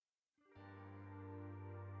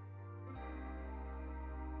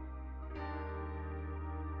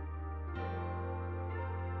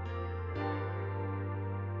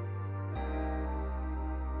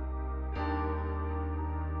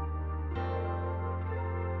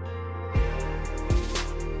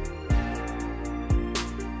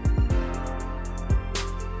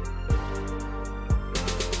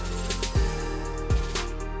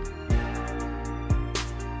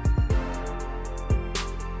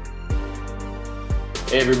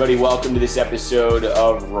Hey everybody, welcome to this episode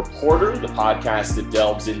of Reporter, the podcast that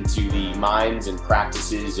delves into the minds and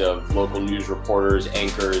practices of local news reporters,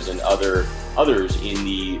 anchors, and others in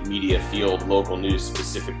the media field, local news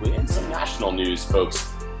specifically, and some national news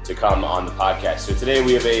folks to come on the podcast. So today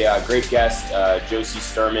we have a great guest, Josie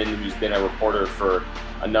Sturman, who's been a reporter for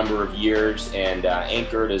a number of years and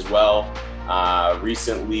anchored as well.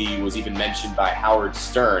 Recently was even mentioned by Howard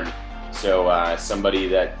Stern. So somebody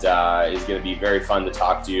that is going to be very fun to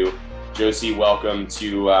talk to. Josie, welcome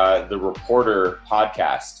to the Reporter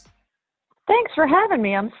podcast. Thanks for having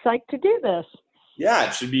me. I'm psyched to do this. Yeah,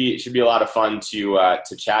 it should be a lot of fun to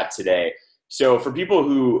chat today. So for people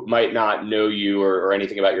who might not know you or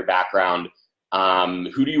anything about your background,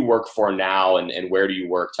 who do you work for now and where do you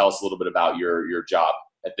work? Tell us a little bit about your job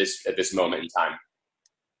at this moment in time.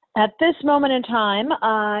 At this moment in time,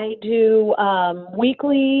 I do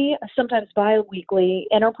weekly, sometimes bi-weekly,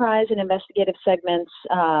 enterprise and investigative segments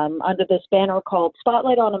under this banner called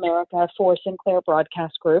Spotlight on America for Sinclair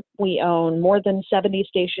Broadcast Group. We own more than 70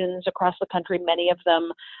 stations across the country, many of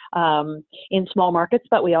them in small markets,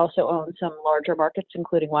 but we also own some larger markets,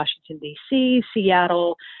 including Washington, D.C.,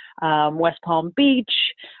 Seattle, West Palm Beach,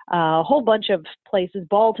 a whole bunch of places,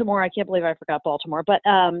 Baltimore. I can't believe I forgot Baltimore. But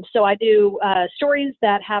so I do stories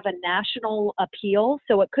that have a national appeal.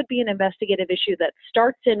 So it could be an investigative issue that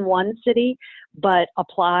starts in one city, but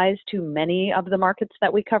applies to many of the markets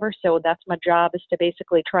that we cover. So that's my job, is to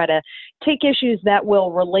basically try to take issues that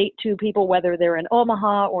will relate to people, whether they're in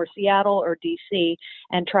Omaha or Seattle or DC,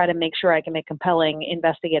 and try to make sure I can make compelling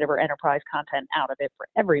investigative or enterprise content out of it for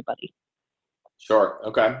everybody. Sure.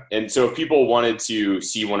 Okay. And so if people wanted to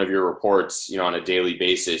see one of your reports, on a daily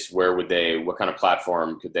basis, what kind of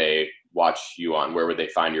platform could they watch you on? Where would they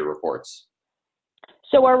find your reports?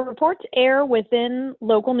 So our reports air within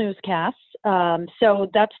local newscasts. So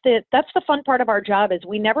that's the fun part of our job, is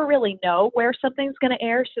we never really know where something's going to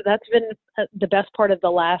air. So that's been the best part of the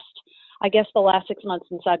last 6 months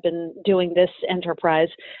since I've been doing this enterprise.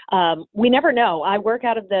 We never know. I work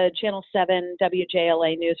out of the Channel 7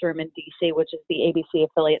 WJLA newsroom in DC, which is the ABC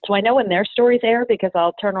affiliate. So I know when their stories air because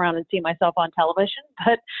I'll turn around and see myself on television.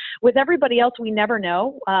 But with everybody else, we never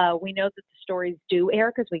know. We know that the stories do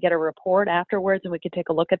air because we get a report afterwards and we can take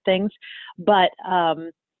a look at things. But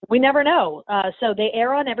we never know. So they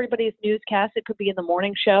air on everybody's newscast. It could be in the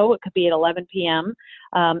morning show. It could be at 11 p.m.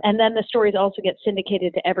 And then the stories also get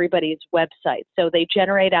syndicated to everybody's website. So they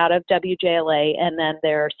generate out of WJLA and then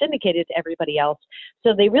they're syndicated to everybody else.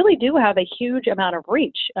 So they really do have a huge amount of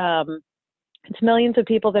reach. It's millions of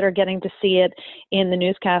people that are getting to see it in the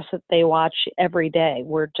newscasts that they watch every day.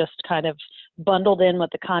 We're just kind of bundled in with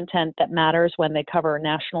the content that matters when they cover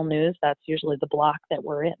national news. That's usually the block that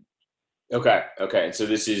we're in. Okay. And so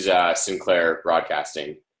this is Sinclair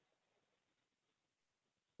Broadcasting.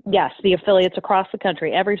 Yes, the affiliates across the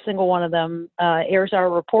country. Every single one of them airs our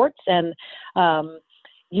reports. And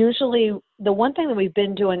usually the one thing that we've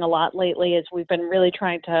been doing a lot lately is we've been really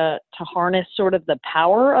trying to harness sort of the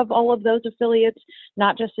power of all of those affiliates,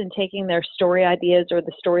 not just in taking their story ideas or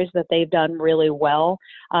the stories that they've done really well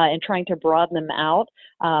and trying to broaden them out.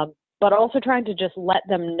 But also trying to just let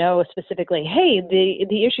them know specifically, hey,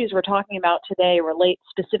 the issues we're talking about today relate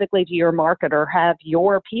specifically to your market or have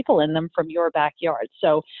your people in them from your backyard.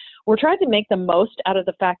 So we're trying to make the most out of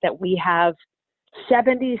the fact that we have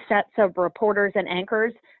 70 sets of reporters and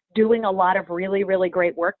anchors doing a lot of really, really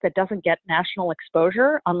great work that doesn't get national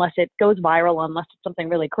exposure unless it goes viral, unless it's something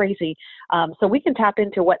really crazy. So we can tap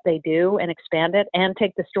into what they do and expand it and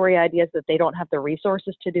take the story ideas that they don't have the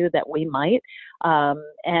resources to do that we might,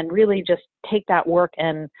 and really just take that work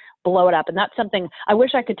and blow it up. And that's something I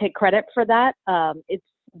wish I could take credit for that. It's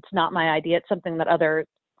not my idea. It's something that other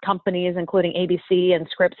companies, including ABC and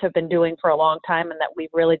Scripps, have been doing for a long time and that we've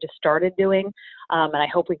really just started doing. And I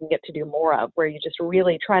hope we can get to do more of, where you just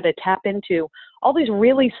really try to tap into all these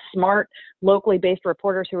really smart, locally based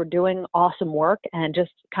reporters who are doing awesome work and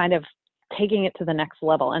just kind of taking it to the next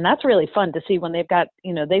level. And that's really fun to see when they've got,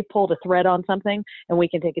 they've pulled a thread on something and we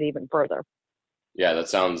can take it even further. Yeah, that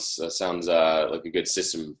sounds like a good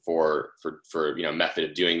system for method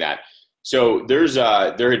of doing that. So there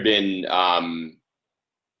had been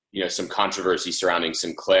some controversy surrounding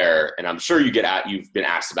Sinclair, and I'm sure you've been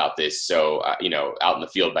asked about this. So, out in the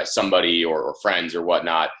field by somebody or friends or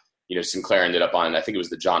whatnot, Sinclair ended up on, I think it was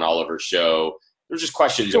the John Oliver show. There were just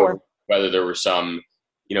questions over whether there were some,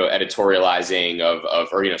 editorializing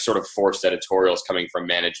of sort of forced editorials coming from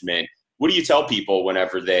management. What do you tell people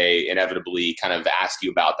whenever they inevitably kind of ask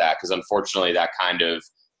you about that? Because unfortunately that kind of,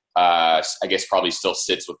 I guess probably still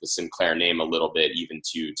sits with the Sinclair name a little bit even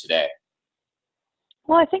to today.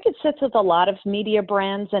 Well, I think it sits with a lot of media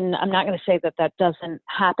brands, and I'm not going to say that that doesn't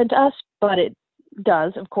happen to us, but it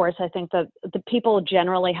does. Of course, I think that the people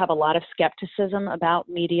generally have a lot of skepticism about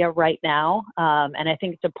media right now, and I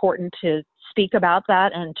think it's important to speak about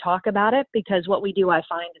that and talk about it, because what we do, I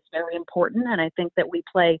find, is very important, and I think that we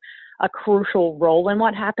play a crucial role in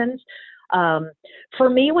what happens. For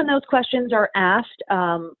me, when those questions are asked,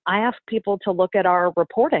 I ask people to look at our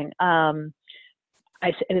reporting. I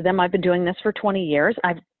say to them, I've been doing this for 20 years.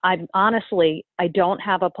 I'm honestly, I don't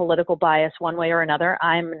have a political bias one way or another.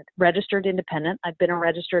 I'm registered independent. I've been a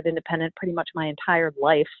registered independent pretty much my entire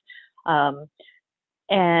life.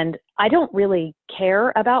 And I don't really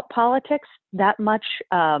care about politics that much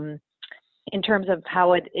in terms of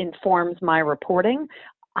how it informs my reporting.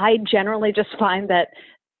 I generally just find that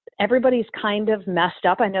everybody's kind of messed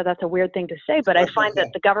up. I know that's a weird thing to say, but I find that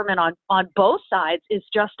the government on both sides is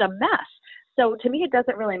just a mess. So to me, it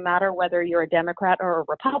doesn't really matter whether you're a Democrat or a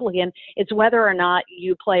Republican. It's whether or not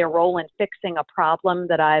you play a role in fixing a problem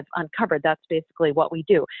that I've uncovered. That's basically what we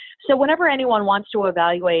do. So whenever anyone wants to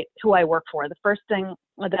evaluate who I work for, the first thing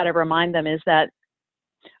that I remind them is that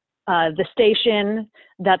the station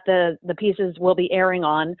that the pieces will be airing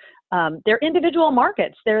on, they're individual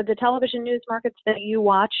markets. They're the television news markets that you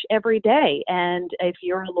watch every day. And if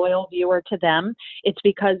you're a loyal viewer to them, it's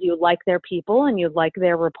because you like their people and you like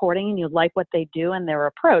their reporting and you like what they do and their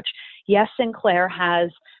approach. Yes, Sinclair has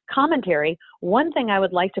commentary. One thing I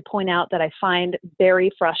would like to point out that I find very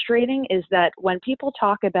frustrating is that when people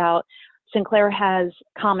talk about Sinclair has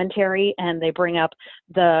commentary and they bring up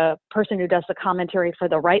the person who does the commentary for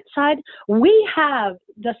the right side, we have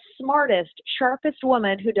the smartest, sharpest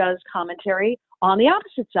woman who does commentary on the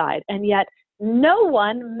opposite side. And yet no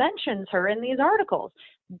one mentions her in these articles.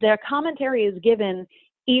 Their commentary is given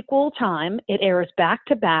equal time. It airs back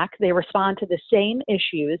to back. They respond to the same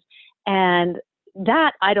issues. And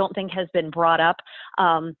that I don't think has been brought up.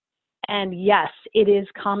 And yes, it is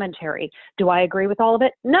commentary. Do I agree with all of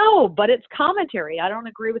it? No, but it's commentary. I don't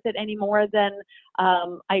agree with it any more than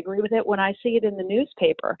I agree with it when I see it in the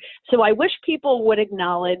newspaper. So I wish people would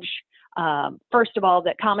acknowledge, first of all,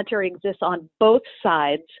 that commentary exists on both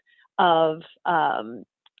sides of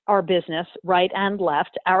our business, right and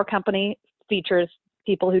left. Our company features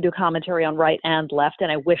people who do commentary on right and left,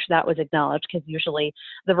 and I wish that was acknowledged, because usually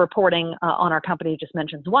the reporting on our company just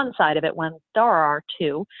mentions one side of it when there are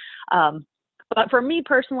two. But for me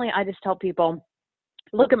personally, I just tell people,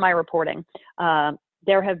 look at my reporting.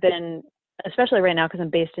 There have been, especially right now because I'm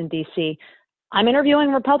based in DC, I'm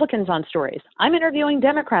interviewing Republicans on stories. I'm interviewing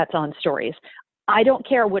Democrats on stories. I don't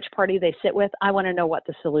care which party they sit with. I want to know what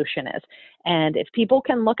the solution is. And if people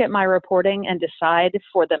can look at my reporting and decide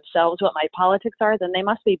for themselves what my politics are, then they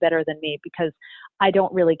must be better than me, because I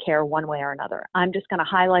don't really care one way or another. I'm just going to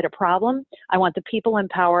highlight a problem. I want the people in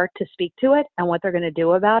power to speak to it and what they're going to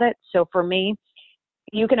do about it. So for me,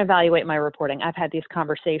 you can evaluate my reporting. I've had these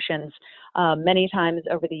conversations many times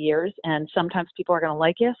over the years, and sometimes people are going to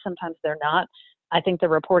like you, sometimes they're not. I think the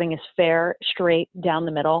reporting is fair, straight, down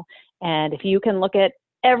the middle. And if you can look at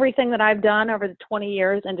everything that I've done over the 20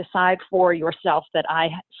 years and decide for yourself that I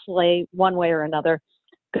slay one way or another,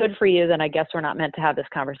 good for you, then I guess we're not meant to have this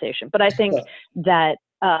conversation. But I think that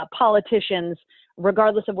politicians,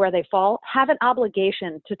 regardless of where they fall, have an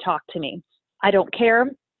obligation to talk to me. I don't care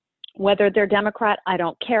whether they're Democrat. I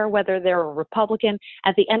don't care whether they're a Republican.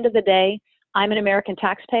 At the end of the day, I'm an American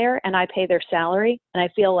taxpayer and I pay their salary, and I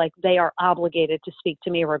feel like they are obligated to speak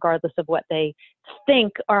to me regardless of what they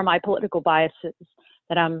think are my political biases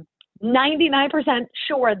that I'm 99%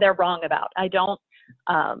 sure they're wrong about. I don't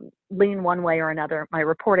lean one way or another. My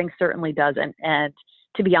reporting certainly doesn't. And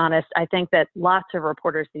to be honest, I think that lots of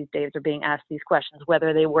reporters these days are being asked these questions,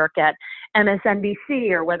 whether they work at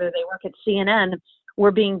MSNBC or whether they work at CNN.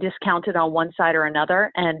 We're being discounted on one side or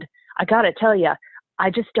another. And I got to tell you, I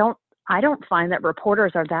don't find that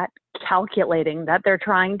reporters are that calculating, that they're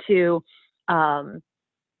trying to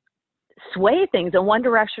sway things in one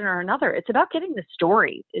direction or another. It's about getting the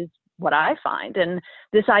story is what I find. And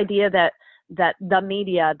this idea that the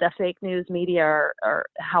media, the fake news media, or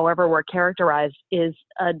however we're characterized, is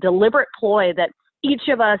a deliberate ploy that each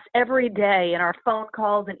of us every day in our phone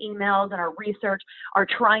calls and emails and our research are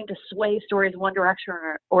trying to sway stories one direction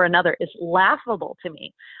or another is laughable to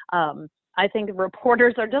me. I think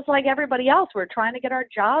reporters are just like everybody else. We're trying to get our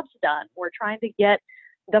jobs done. We're trying to get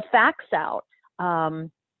the facts out. And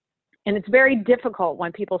it's very difficult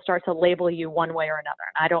when people start to label you one way or another.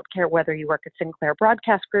 And I don't care whether you work at Sinclair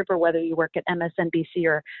Broadcast Group or whether you work at MSNBC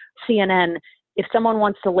or CNN. If someone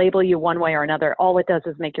wants to label you one way or another, all it does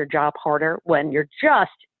is make your job harder when you're just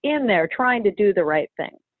in there trying to do the right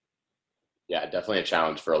thing. Yeah, definitely a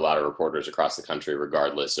challenge for a lot of reporters across the country,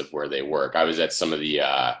 regardless of where they work. I was at some of the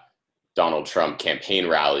Donald Trump campaign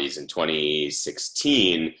rallies in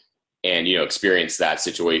 2016 and, experienced that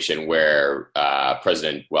situation where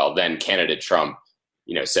then candidate Trump,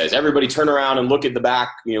 says, everybody turn around and look at the back,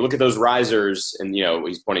 look at those risers. And,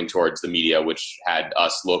 he's pointing towards the media, which had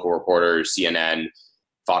us local reporters, CNN,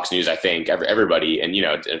 Fox News, I think, everybody. And,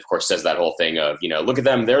 of course, says that whole thing of, look at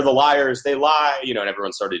them, they're the liars, they lie, and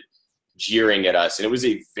everyone started jeering at us. And it was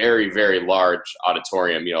a very, very large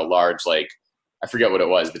auditorium, large, like, I forget what it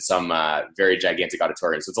was, but some very gigantic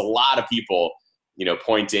auditorium. So it's a lot of people,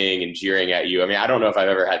 pointing and jeering at you. I mean, I don't know if I've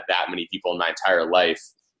ever had that many people in my entire life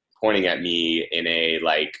pointing at me in a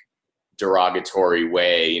like derogatory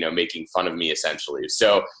way, making fun of me essentially.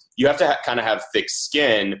 So you have to kind of have thick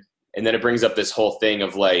skin. And then it brings up this whole thing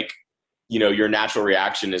of like, your natural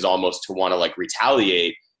reaction is almost to want to like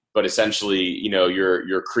retaliate. But essentially,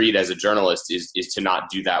 your creed as a journalist is to not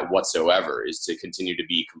do that whatsoever, is to continue to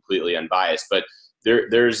be completely unbiased. But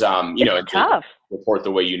there's it's tough. Report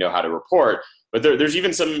the way you know how to report. But there's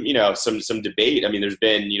even some debate. I mean, there's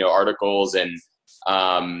been articles and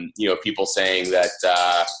people saying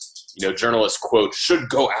that journalists, quote, should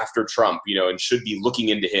go after Trump, and should be looking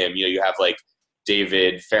into him. You have like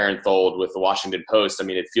David Fahrenthold with the Washington Post. I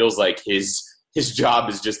mean, it feels like his job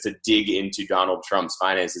is just to dig into Donald Trump's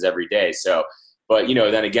finances every day. So, but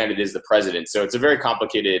then again, it is the president. So it's a very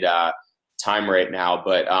complicated time right now.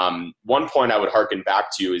 But one point I would harken back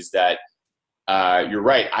to is that you're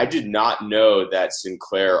right. I did not know that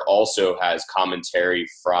Sinclair also has commentary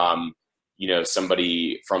from,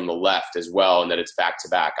 somebody from the left as well, and that it's back to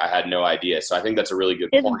back. I had no idea. So I think that's a really good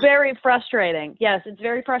point. It's very frustrating. Yes, it's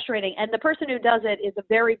very frustrating. And the person who does it is a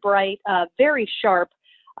very bright, very sharp,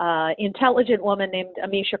 intelligent woman named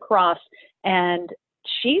Amisha Cross, and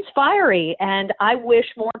she's fiery. And I wish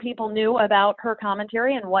more people knew about her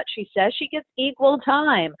commentary and what she says. She gets equal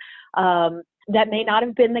time. That may not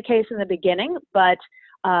have been the case in the beginning, but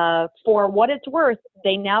for what it's worth,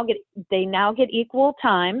 they now get equal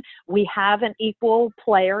time. We have an equal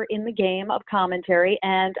player in the game of commentary,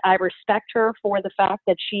 and I respect her for the fact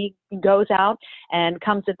that she goes out and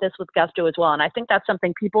comes at this with gusto as well. And I think that's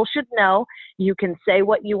something people should know. You can say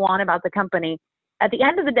what you want about the company. At the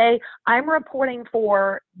end of the day, I'm reporting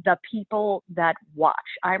for the people that watch.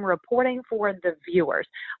 I'm reporting for the viewers.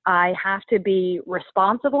 I have to be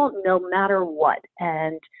responsible no matter what.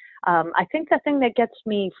 And I think the thing that gets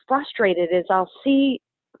me frustrated is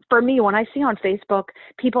for me, when I see on Facebook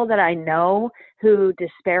people that I know who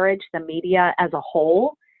disparage the media as a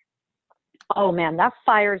whole, oh man, that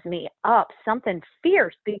fires me up, something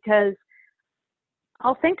fierce, because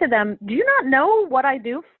I'll think to them, do you not know what I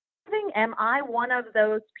do? Am I one of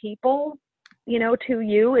those people, to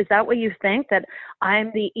you? Is that what you think, that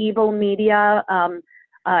I'm the evil media?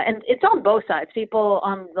 And it's on both sides. People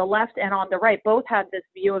on the left and on the right both have this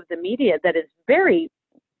view of the media that is very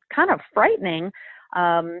kind of frightening,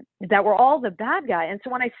 that we're all the bad guy. And so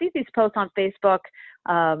when I see these posts on Facebook,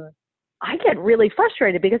 I get really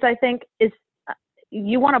frustrated, because I think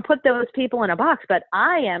you want to put those people in a box, but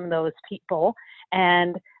I am those people.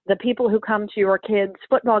 And the people who come to your kid's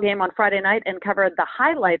football game on Friday night and cover the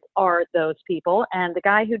highlights are those people. And the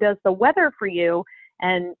guy who does the weather for you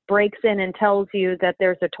and breaks in and tells you that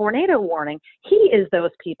there's a tornado warning, he is those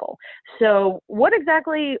people. So what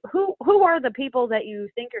exactly, who are the people that you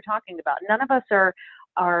think you're talking about? None of us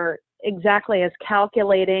are exactly as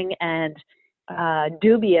calculating and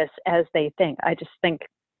dubious as they think. I just think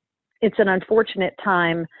it's an unfortunate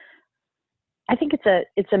time. I think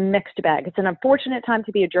it's a mixed bag. It's an unfortunate time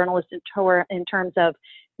to be a journalist in terms of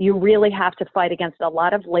you really have to fight against a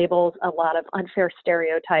lot of labels, a lot of unfair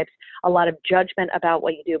stereotypes, a lot of judgment about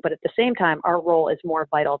what you do. But at the same time, our role is more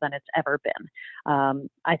vital than it's ever been.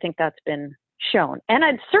 I think that's been shown. And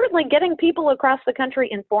it's certainly getting people across the country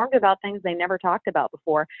informed about things they never talked about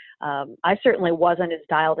before. I certainly wasn't as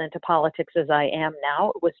dialed into politics as I am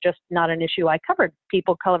now. It was just not an issue I covered.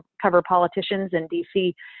 People cover politicians in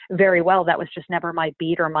D.C. very well. That was just never my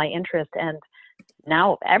beat or my interest. And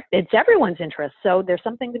now it's everyone's interest. So there's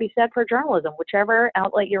something to be said for journalism. Whichever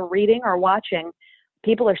outlet you're reading or watching,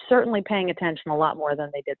 people are certainly paying attention a lot more than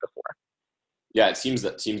they did before. Yeah, it seems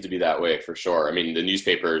to be that way for sure. I mean, the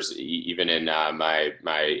newspapers, even in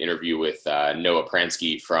my interview with Noah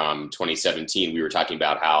Pransky from 2017, we were talking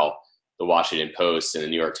about how the Washington Post and the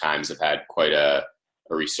New York Times have had quite a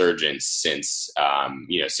resurgence since,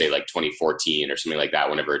 say like 2014 or something like that,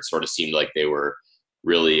 whenever it sort of seemed like they were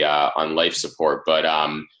really on life support. But,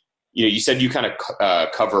 you said you kind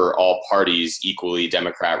of cover all parties equally,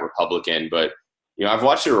 Democrat, Republican, but I've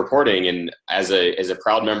watched your reporting, and as a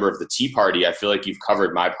proud member of the Tea Party, I feel like you've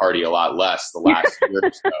covered my party a lot less the last year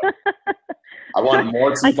or so. I want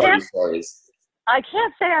more Tea Party stories. I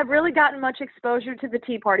can't say I've really gotten much exposure to the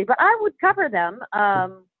Tea Party, but I would cover them.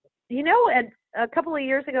 And a couple of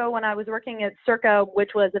years ago when I was working at Circa,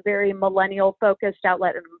 which was a very millennial-focused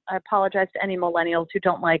outlet, and I apologize to any millennials who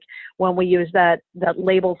don't like when we use that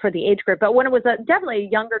label for the age group, but when it was definitely a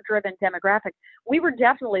younger-driven demographic, we were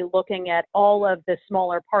definitely looking at all of the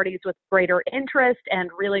smaller parties with greater interest and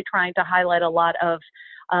really trying to highlight a lot of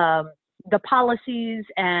the policies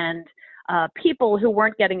and people who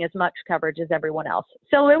weren't getting as much coverage as everyone else.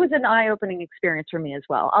 So it was an eye-opening experience for me as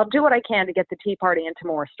well. I'll do what I can to get the Tea Party into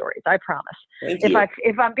more stories. I promise. Thank you.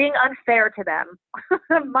 If I'm being unfair to them,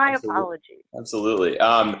 my apologies. Absolutely.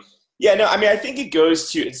 I think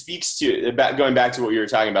it speaks to about going back to what you were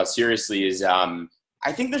talking about seriously is,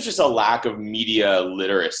 I think there's just a lack of media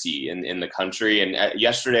literacy in the country. And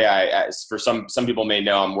yesterday, for some people may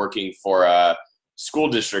know, I'm working for a school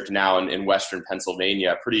district now in Western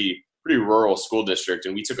Pennsylvania, pretty rural school district,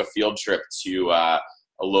 and we took a field trip to a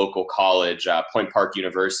local college, Point Park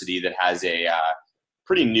University, that has a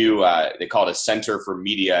pretty new, they call it a Center for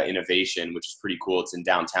Media Innovation, which is pretty cool. It's in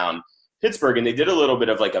downtown Pittsburgh, and they did a little bit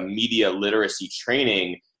of like a media literacy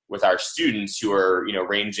training with our students who are,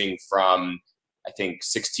 ranging from, I think,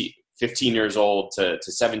 15 years old to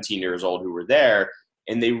 17 years old who were there,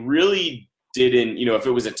 and they really didn't, if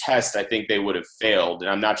it was a test, I think they would have failed, and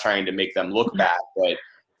I'm not trying to make them look bad, but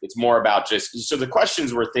it's more about so the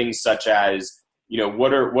questions were things such as,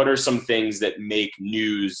 what are some things that make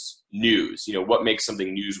news? What makes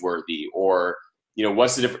something newsworthy? Or,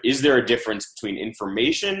 what's the difference? Is there a difference between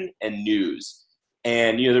information and news?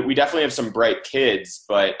 And, we definitely have some bright kids,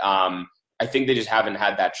 but I think they just haven't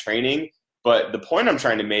had that training. But the point I'm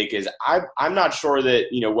trying to make is I'm not sure that,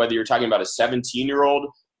 whether you're talking about a 17-year-old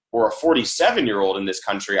or a 47-year-old in this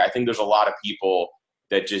country, I think there's a lot of people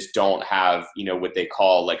that just don't have, what they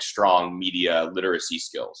call like strong media literacy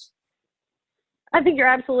skills. I think you're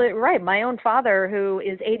absolutely right. My own father, who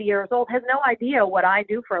is 80 years old, has no idea what I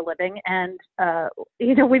do for a living. And,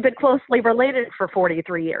 we've been closely related for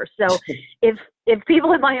 43 years. So if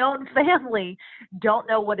people in my own family don't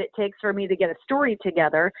know what it takes for me to get a story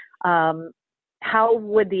together, how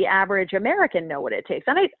would the average American know what it takes?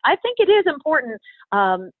 And I think it is important.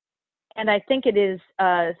 And I think it is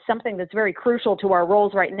something that's very crucial to our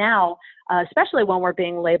roles right now, especially when we're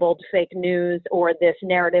being labeled fake news or this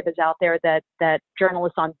narrative is out there that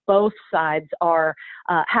journalists on both sides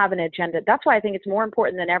have an agenda. That's why I think it's more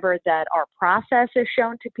important than ever that our process is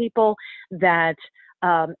shown to people, that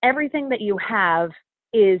everything that you have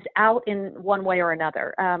is out in one way or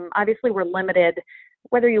another. Obviously, we're limited.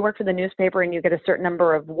 Whether you work for the newspaper and you get a certain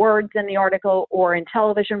number of words in the article, or in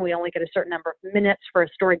television, we only get a certain number of minutes for a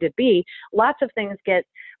story to be, lots of things get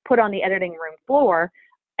put on the editing room floor.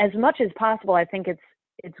 As much as possible, I think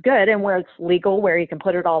it's good, and where it's legal, where you can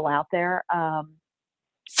put it all out there,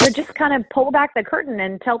 to just kind of pull back the curtain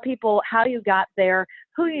and tell people how you got there,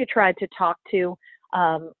 who you tried to talk to.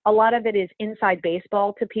 A lot of it is inside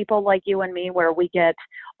baseball to people like you and me, where we get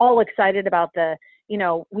all excited about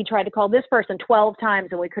we tried to call this person 12 times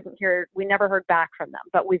and we never heard back from them,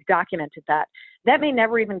 but we've documented that. That may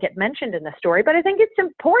never even get mentioned in the story, but I think it's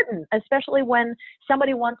important, especially when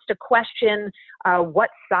somebody wants to question what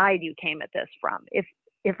side you came at this from.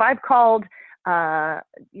 If I've called a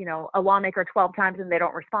lawmaker 12 times and they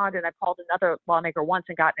don't respond, and I've called another lawmaker once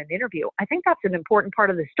and gotten an interview, I think that's an important part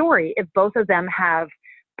of the story if both of them have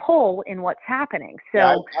pull in what's happening.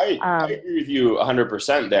 So yeah, I agree with you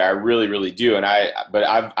 100% there. I really, really do. But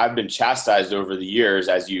I've been chastised over the years,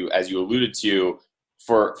 as you alluded to,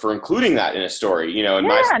 for including that in a story.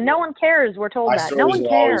 No one cares. We're told that no one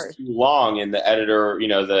cares. Always too long, and the editor,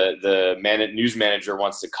 the news manager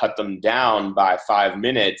wants to cut them down by 5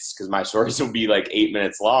 minutes because my stories will be like 8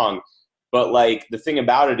 minutes long. But like the thing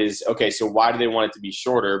about it is, okay, so why do they want it to be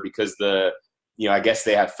shorter? Because I guess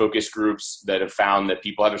they have focus groups that have found that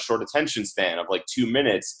people have a short attention span of like 2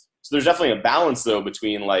 minutes. So there's definitely a balance though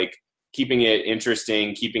between like keeping it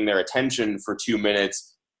interesting, keeping their attention for 2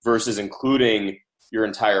 minutes versus including your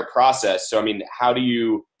entire process. So, I mean, how do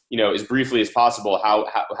you, as briefly as possible,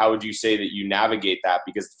 how would you say that you navigate that?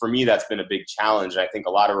 Because for me, that's been a big challenge. I think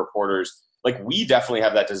a lot of reporters, like we definitely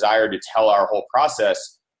have that desire to tell our whole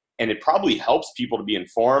process, and it probably helps people to be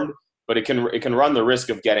informed, but it can run the risk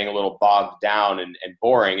of getting a little bogged down and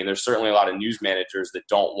boring. And there's certainly a lot of news managers that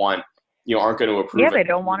aren't going to approve. Yeah, they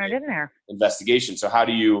don't want it in there. Investigation. So how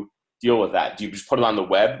do you deal with that? Do you just put it on the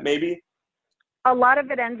web maybe? A lot of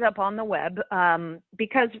it ends up on the web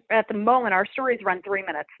because at the moment our stories run 3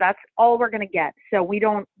 minutes. That's all we're going to get. So we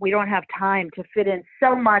don't have time to fit in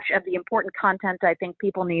so much of the important content I think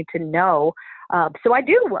people need to know. So I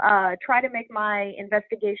do try to make my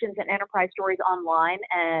investigations and enterprise stories online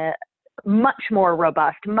much more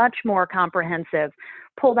robust, much more comprehensive.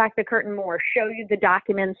 Pull back the curtain more, show you the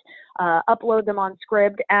documents, upload them on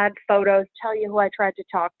Scribd, add photos, tell you who I tried to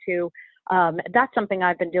talk to. That's something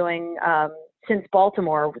I've been doing since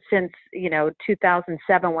Baltimore, since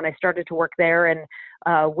 2007 when I started to work there,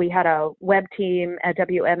 and we had a web team at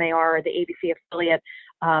WMAR, the ABC affiliate,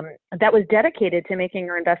 that was dedicated to making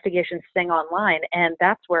your investigations sing online. And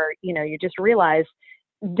that's where you just realize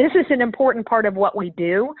this is an important part of what we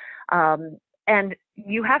do, and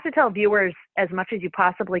you have to tell viewers as much as you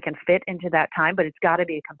possibly can fit into that time, but it's got to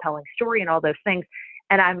be a compelling story and all those things.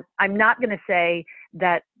 And I'm not going to say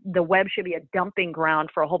that the web should be a dumping ground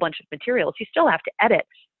for a whole bunch of materials. You still have to edit,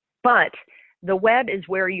 but the web is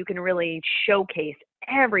where you can really showcase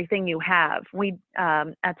everything you have. We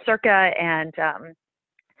at Circa and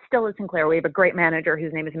still at Sinclair, we have a great manager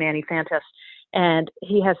whose name is Manny Fantas, and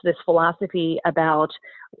he has this philosophy about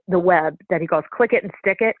the web that he calls click it and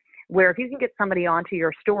stick it, where if you can get somebody onto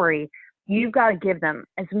your story, you've got to give them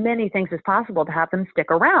as many things as possible to have them stick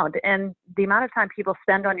around. And the amount of time people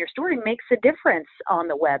spend on your story makes a difference on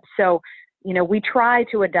the web. So, we try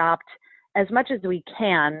to adopt as much as we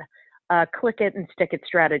can click it and stick it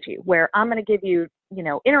strategy, where I'm going to give you,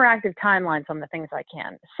 interactive timelines on the things I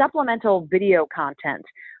can, supplemental video content.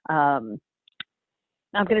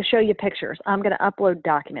 I'm going to show you pictures. I'm going to upload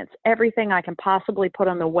documents, everything I can possibly put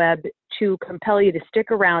on the web to compel you to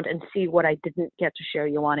stick around and see what I didn't get to show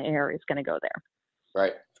you on air is going to go there.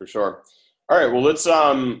 Right, for sure. All right, well, let's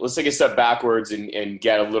take a step backwards and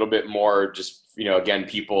get a little bit more just, again,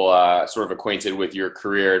 people sort of acquainted with your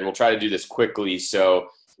career, and we'll try to do this quickly. So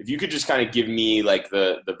if you could just kind of give me like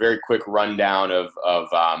the very quick rundown of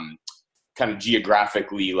kind of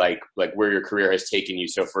geographically, like where your career has taken you.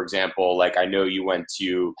 So for example, like I know you went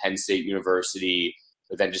to Penn State University,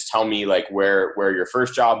 but then just tell me like where your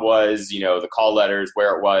first job was, the call letters,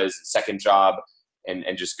 where it was, second job, and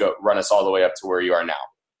just go run us all the way up to where you are now.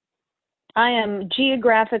 I am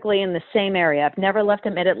geographically in the same area. I've never left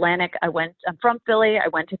the Mid-Atlantic. I'm from Philly. I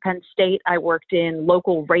went to Penn State. I worked in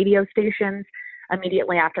local radio stations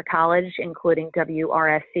immediately after college, including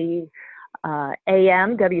WRSC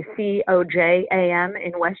AM, WCOJ AM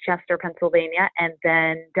in Westchester, Pennsylvania, and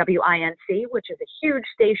then WINC, which is a huge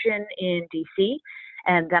station in DC.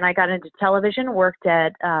 And then I got into television, worked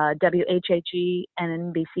at WHHE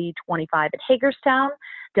and NBC 25 in Hagerstown,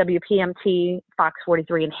 WPMT Fox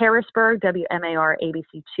 43 in Harrisburg, WMAR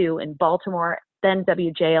ABC 2 in Baltimore, then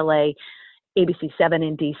WJLA ABC 7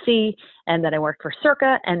 in DC, and then I worked for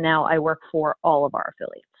Circa, and now I work for all of our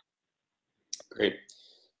affiliates. Great.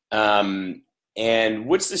 And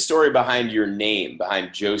what's the story behind your name,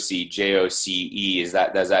 behind Josie, Joce? Is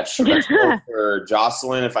that short for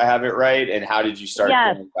Jocelyn, if I have it right? And how did you start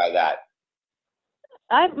going by that?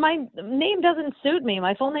 My name doesn't suit me.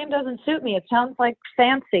 My full name doesn't suit me. It sounds like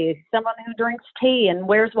fancy, someone who drinks tea and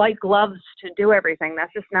wears white gloves to do everything.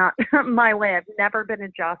 That's just not my way. I've never been a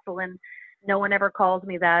Jocelyn. No one ever calls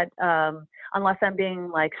me that unless I'm being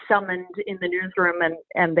like summoned in the newsroom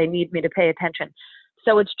and they need me to pay attention.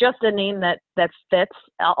 So it's just a name that fits,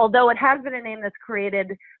 although it has been a name that's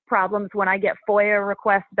created problems. When I get FOIA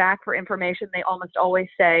requests back for information, they almost always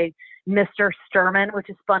say Mr. Sturman, which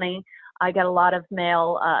is funny. I get a lot of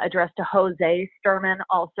mail addressed to Jose Sturman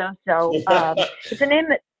also. So it's a name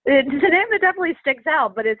that definitely sticks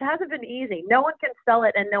out, but it hasn't been easy. No one can spell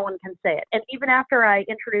it and no one can say it. And even after I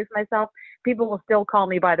introduce myself, people will still call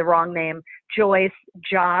me by the wrong name. Joyce,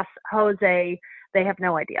 Joss, Jose. They have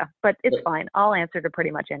no idea, but it's fine. I'll answer to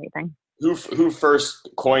pretty much anything. Who first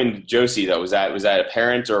coined Josie though? Was that a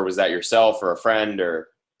parent or was that yourself or a friend or?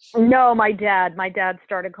 No, my dad. My dad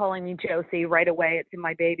started calling me Josie right away. It's in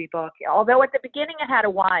my baby book. Although at the beginning it had a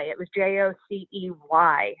Y. It was Jocey,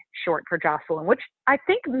 short for Jocelyn, which I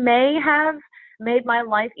think may have made my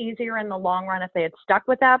life easier in the long run if they had stuck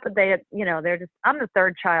with that. But they had, I'm the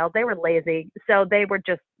third child. They were lazy, so they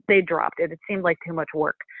dropped it. It seemed like too much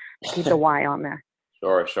work to keep the Y on there.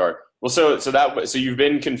 Sure. Well, so you've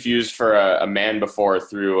been confused for a man before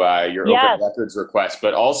through your open records request,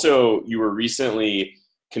 but also you were recently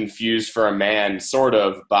confused for a man, sort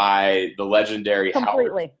of, by the legendary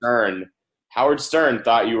Howard Stern. Howard Stern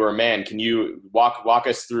thought you were a man. Can you walk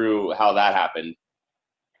us through how that happened?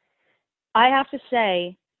 I have to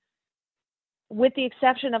say, with the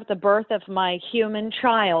exception of the birth of my human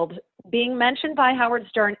child, being mentioned by Howard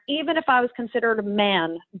Stern, even if I was considered a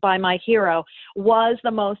man by my hero, was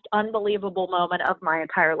the most unbelievable moment of my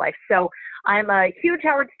entire life. So I'm a huge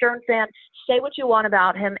Howard Stern fan. Say what you want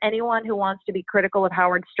about him. Anyone who wants to be critical of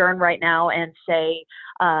Howard Stern right now and say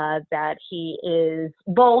that he is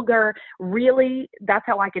vulgar, really, that's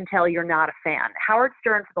how I can tell you're not a fan. Howard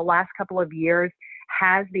Stern, for the last couple of years,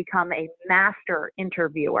 has become a master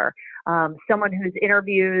interviewer, someone whose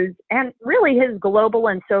interviews and really his global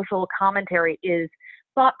and social commentary is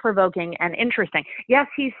thought-provoking and interesting. Yes,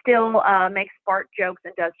 he still makes fart jokes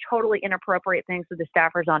and does totally inappropriate things with the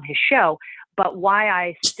staffers on his show, but why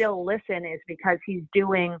I still listen is because he's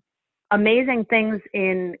doing amazing things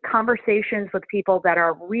in conversations with people that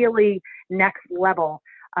are really next level.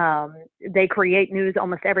 They create news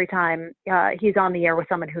almost every time he's on the air with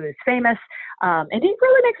someone who is famous, and he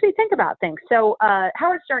really makes me think about things. So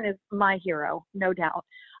Howard Stern is my hero, no doubt.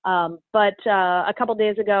 But a couple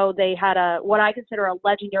days ago, they had what I consider a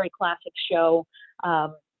legendary classic show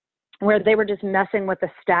where they were just messing with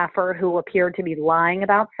a staffer who appeared to be lying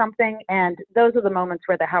about something. And those are the moments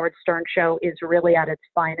where the Howard Stern show is really at its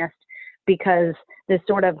finest, because this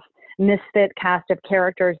sort of misfit cast of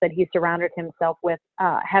characters that he surrounded himself with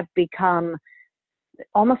have become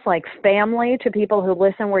almost like family to people who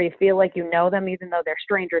listen, where you feel like you know them even though they're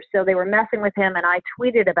strangers. So they were messing with him, and I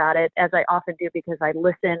tweeted about it, as I often do because I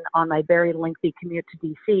listen on my very lengthy commute to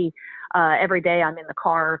DC. Every day I'm in the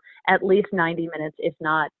car at least 90 minutes, if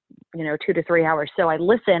not 2 to 3 hours. So I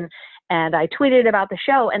listen, and I tweeted about the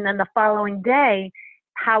show, and then the following day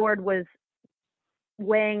Howard was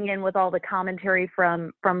weighing in with all the commentary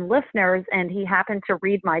from listeners, and he happened to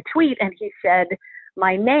read my tweet, and he said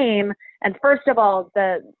my name. And first of all,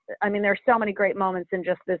 there's so many great moments in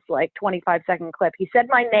just this 25-second clip. He said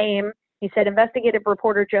my name. He said investigative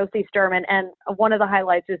reporter Josie Sturman, and one of the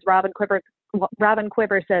highlights is Robin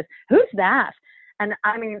Quiver says, "Who's that?" And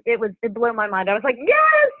it blew my mind. I was like,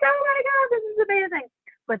 yes, oh my God, this is amazing.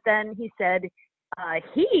 But then he said,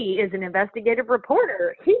 he is an investigative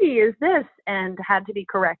reporter. He is this, and had to be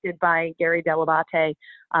corrected by Gary Dell'Abate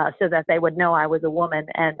so that they would know I was a woman.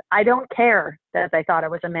 And I don't care that they thought I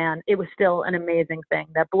was a man. It was still an amazing thing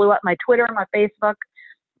that blew up my Twitter and my Facebook,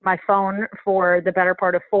 my phone for the better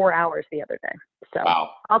part of 4 hours the other day. So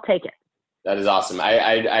wow. I'll take it. That is awesome.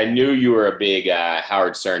 I knew you were a big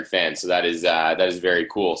Howard Stern fan, so that is very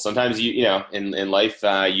cool. Sometimes in life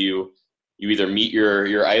you either meet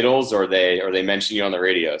your idols or they mention you on the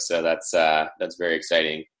radio. So that's very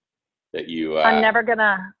exciting that you. I'm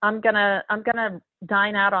gonna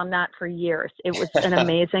dine out on that for years. It was an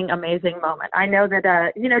amazing moment. I know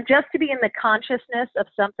that just to be in the consciousness of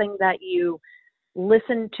something that you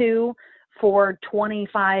listen to for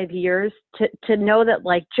 25 years, to know that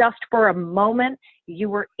just for a moment you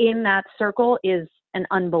were in that circle is an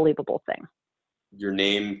unbelievable thing. Your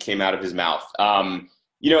name came out of his mouth.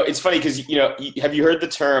 It's funny because, have you heard the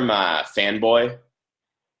term fanboy?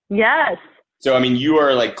 Yes. So, you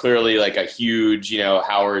are clearly a huge,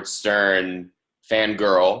 Howard Stern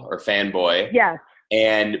fangirl or fanboy. Yes.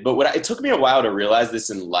 But it took me a while to realize this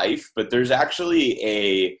in life, but there's actually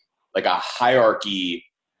a hierarchy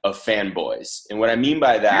of fanboys. And what I mean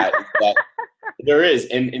by that is that there is.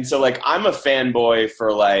 And so I'm a fanboy for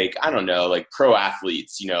pro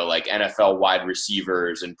athletes, NFL wide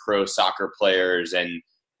receivers and pro soccer players and,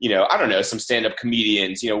 some stand-up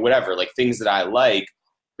comedians, whatever, things that I like.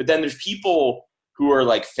 But then there's people who are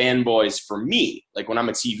fanboys for me. When I'm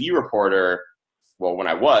a TV reporter, well, when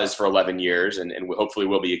I was for 11 years and hopefully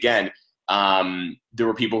will be again, there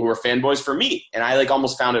were people who were fanboys for me. And I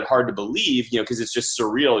almost found it hard to believe, because it's just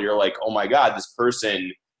surreal. You're like, oh my God, this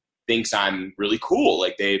person thinks I'm really cool.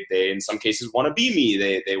 They in some cases want to be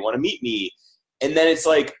me. They want to meet me. And then it's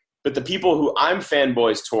but the people who I'm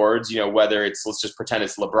fanboys towards, whether it's, let's just pretend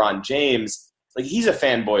it's LeBron James, he's a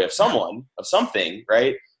fanboy of someone, of something,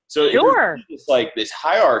 right? So sure. It's this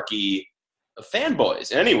hierarchy of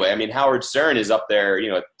fanboys. And anyway, Howard Stern is up there,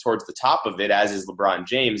 towards the top of it, as is LeBron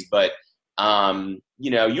James. But,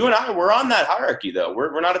 you and I, we're on that hierarchy, though.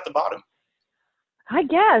 We're not at the bottom. I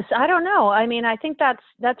guess. I don't know. I think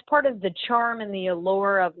that's part of the charm and the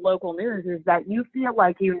allure of local news, is that you feel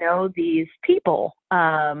like these people.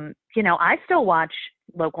 I still watch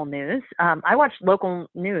local news. I watch local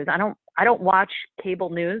news. I don't watch cable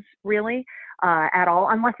news really at all,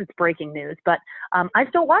 unless it's breaking news. But I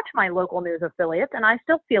still watch my local news affiliates, and I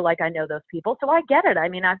still feel like I know those people. So I get it.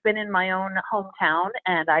 I've been in my own hometown,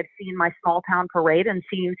 and I've seen my small town parade and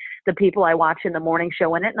seen the people I watch in the morning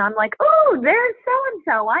show in it. And I'm like, oh, there's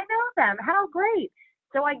so-and-so. I know them. How great.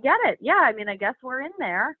 So I get it. Yeah, I guess we're in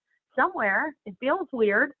there somewhere. It feels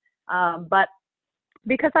weird. But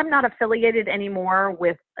because I'm not affiliated anymore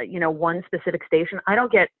with, one specific station, I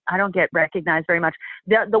don't get recognized very much.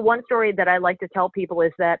 The one story that I like to tell people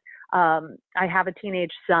is that I have a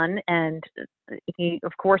teenage son, and he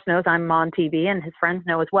of course knows I'm on TV, and his friends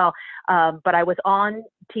know as well. But I was on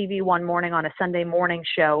TV one morning on a Sunday morning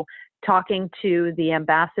show talking to the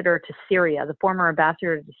ambassador to Syria, the former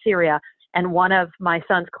ambassador to Syria. And one of my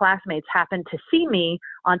son's classmates happened to see me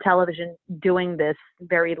on television doing this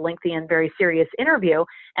very lengthy and very serious interview.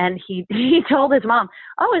 And he told his mom,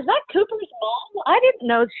 "Oh, is that Cooper's mom? I didn't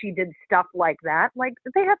know she did stuff like that. Like,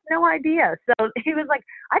 they have no idea." So he was like,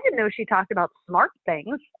 "I didn't know she talked about smart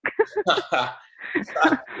things."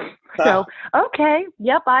 So, okay.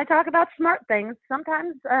 Yep. I talk about smart things,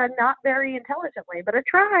 sometimes not very intelligently, but I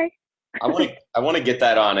try. I want to get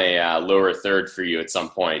that on a lower third for you at some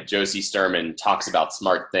point. Josie Sturman talks about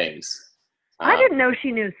smart things. I didn't know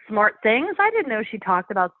she knew smart things. I didn't know she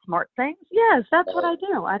talked about smart things. Yes, that's what I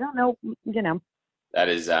do. I don't know, That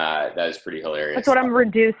is pretty hilarious. That's what I'm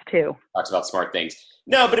reduced to. Talks about smart things.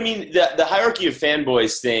 No, but I mean the hierarchy of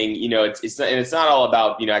fanboys thing. It's not all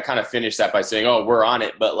about. I kind of finished that by saying, "Oh, we're on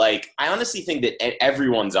it," but like I honestly think that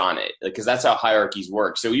everyone's on it because that's how hierarchies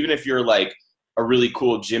work. So even if you're like a really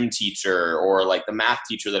cool gym teacher or like the math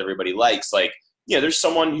teacher that everybody likes, like, there's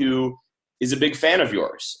someone who is a big fan of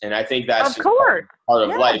yours. And I think that's just part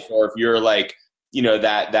of life. Or if you're like,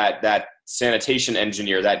 that sanitation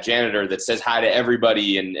engineer, that janitor that says hi to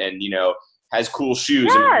everybody and has cool shoes.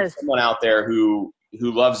 Yes. I mean, there's someone out there who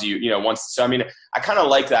loves you, wants. So, I mean, I kind of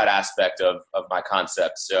like that aspect of my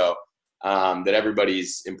concept. So, that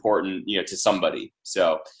everybody's important, to somebody.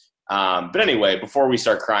 So, but anyway, before we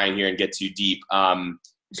start crying here and get too deep,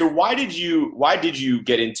 so why did you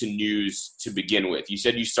get into news to begin with? You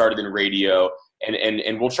said you started in radio,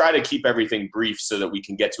 and we'll try to keep everything brief so that we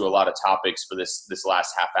can get to a lot of topics for this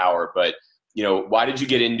last half hour. But why did you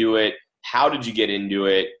get into it? How did you get into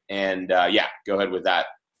it? And go ahead with that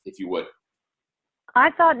if you would.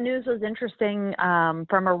 I thought news was interesting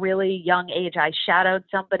from a really young age. I shadowed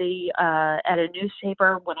somebody at a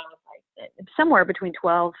newspaper when I was somewhere between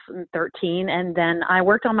 12 and 13. And then I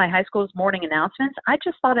worked on my high school's morning announcements. I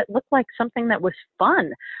just thought it looked like something that was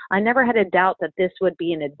fun. I never had a doubt that this would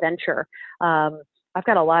be an adventure. I've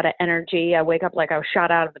got a lot of energy. I wake up like I was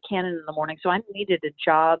shot out of a cannon in the morning. So I needed a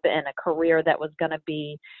job and a career that was going to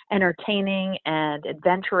be entertaining and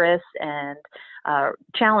adventurous and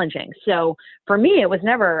challenging. So for me, it was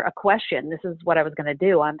never a question. This is what I was going to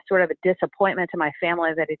do. I'm sort of a disappointment to my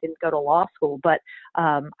family that I didn't go to law school, but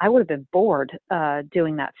I would have been bored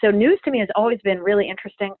doing that. So news to me has always been really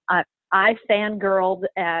interesting. I fangirled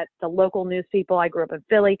at the local news people. I grew up in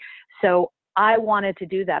Philly. So I wanted to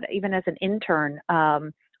do that. Even as an intern,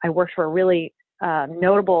 I worked for a really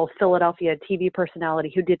notable Philadelphia TV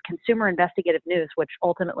personality who did consumer investigative news, which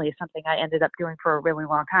ultimately is something I ended up doing for a really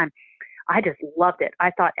long time. I just loved it.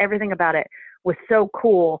 I thought everything about it was so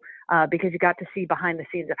cool because you got to see behind the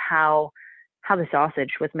scenes of how the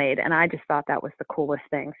sausage was made. And I just thought that was the coolest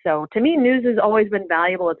thing. So to me, news has always been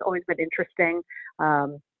valuable. It's always been interesting.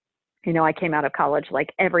 I came out of college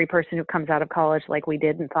like every person who comes out of college like we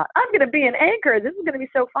did and thought, I'm going to be an anchor. This is going to be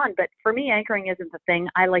so fun. But for me, anchoring isn't the thing.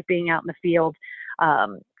 I like being out in the field.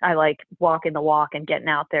 I like walking the walk and getting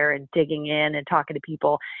out there and digging in and talking to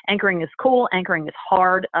people. Anchoring is cool. Anchoring is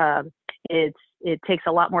hard. It takes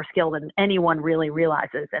a lot more skill than anyone really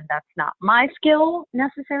realizes. And that's not my skill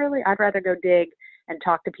necessarily. I'd rather go dig and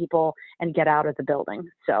talk to people and get out of the building.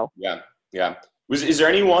 So, yeah. Is there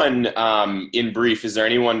anyone, in brief, is there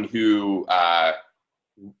anyone who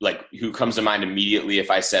comes to mind immediately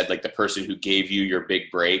if I said like the person who gave you your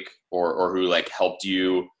big break or who like helped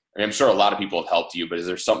you? I mean, I'm sure a lot of people have helped you, but is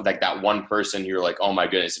there something like that one person you're like, oh my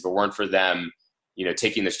goodness, if it weren't for them,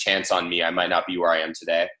 taking this chance on me, I might not be where I am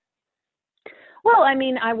today? Well, I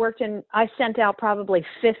mean, I sent out probably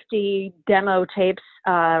 50 demo tapes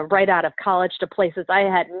right out of college to places I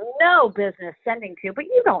had no business sending to, but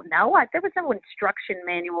you don't know. There was no instruction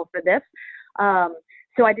manual for this.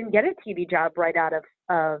 So I didn't get a TV job right out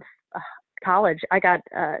of college. I got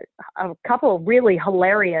a couple of really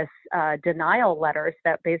hilarious denial letters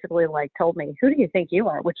that basically like told me, who do you think you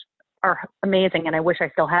are? Which are amazing, and I wish I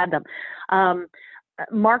still had them.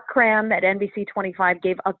 Mark Cram at NBC 25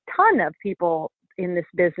 gave a ton of people in this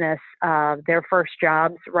business their first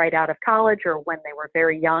jobs right out of college or when they were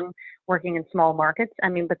very young working in small markets. I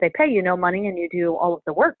mean, but they pay you no money and you do all of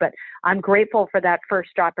the work. But I'm grateful for that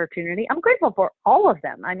first opportunity. I'm grateful for all of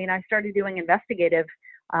them. I mean, I started doing investigative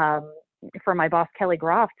for my boss, Kelly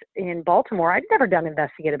Groft in Baltimore. I'd never done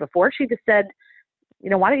investigative before. She just said,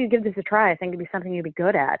 why don't you give this a try? I think it'd be something you'd be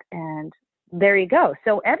good at. And there you go.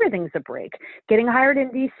 So everything's a break. Getting hired in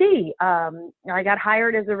DC. I got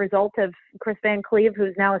hired as a result of Chris Van Cleve,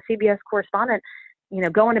 who's now a CBS correspondent,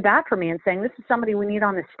 going to bat for me and saying, this is somebody we need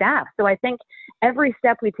on the staff. So I think every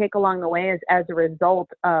step we take along the way is as a result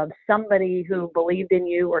of somebody who believed in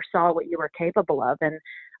you or saw what you were capable of. And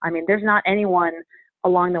I mean, there's not anyone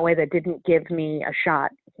along the way that didn't give me a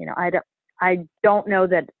shot. I don't know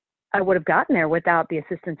that I would have gotten there without the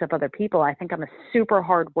assistance of other people. I think I'm a super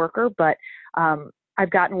hard worker, but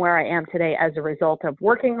I've gotten where I am today as a result of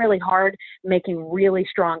working really hard, making really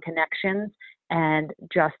strong connections, and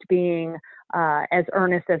just being as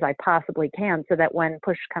earnest as I possibly can, so that when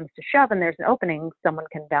push comes to shove and there's an opening, someone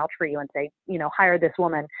can vouch for you and say, hire this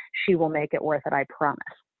woman. She will make it worth it. I promise.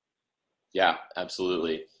 Yeah,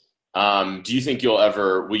 absolutely. Do you think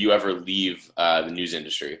will you ever leave the news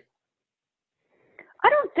industry? I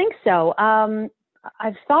don't think so.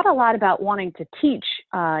 I've thought a lot about wanting to teach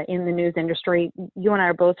in the news industry. You and I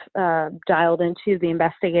are both dialed into the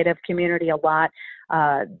investigative community a lot.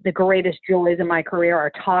 The greatest joys in my career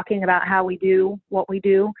are talking about how we do what we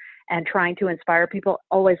do and trying to inspire people.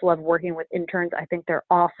 Always love working with interns. I think they're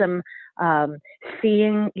awesome.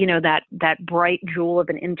 Seeing, that bright jewel of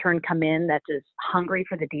an intern come in that's as hungry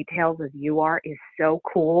for the details as you are is so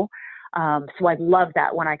cool. So I love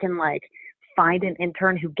that when I can find an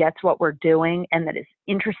intern who gets what we're doing and that is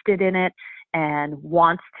interested in it and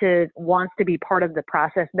wants to be part of the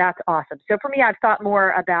process. That's awesome. So for me, I've thought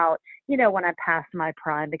more about, when I'm past my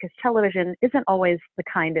prime, because television isn't always the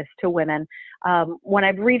kindest to women. When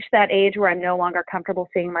I've reached that age where I'm no longer comfortable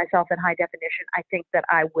seeing myself in high definition, I think that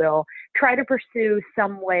I will try to pursue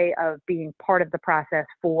some way of being part of the process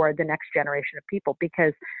for the next generation of people,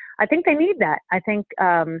 because I think they need that. I think,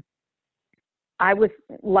 I was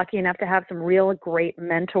lucky enough to have some real great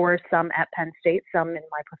mentors, some at Penn State, some in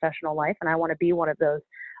my professional life, and I want to be one of those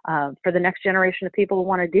for the next generation of people who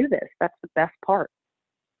want to do this. That's the best part.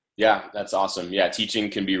 Yeah, that's awesome. Yeah, teaching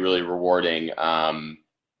can be really rewarding. I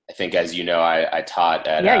think, as you know, I taught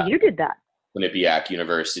at you did that. Quinnipiac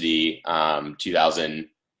University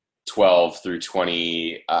 2012 through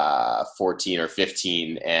 2014 or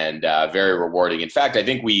 15, and very rewarding. In fact, I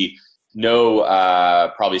think we know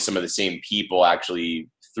probably some of the same people actually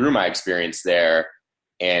through my experience there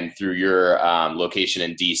and through your location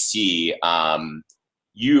in DC.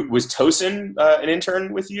 Was Tosin an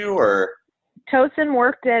intern with you, or? Tosin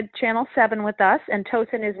worked at Channel 7 with us, and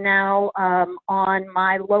Tosin is now on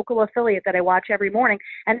my local affiliate that I watch every morning.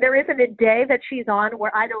 And there isn't a day that she's on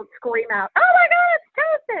where I don't scream out, "Oh my God, it's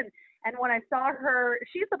Tosin!" And when I saw her,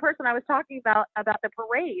 she's the person I was talking about the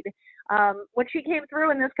parade. When she came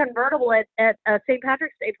through in this convertible at St.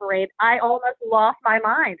 Patrick's Day parade, I almost lost my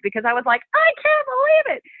mind because I was like, I can't believe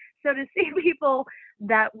it. So to see people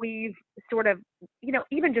that we've sort of,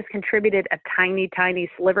 even just contributed a tiny, tiny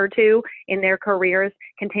sliver to in their careers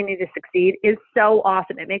continue to succeed is so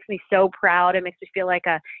awesome. It makes me so proud. It makes me feel like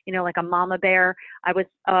a mama bear. I was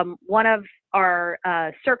one of our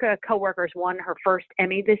Circa coworkers won her first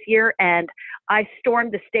Emmy this year, and I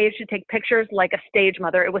stormed the stage to take pictures like a stage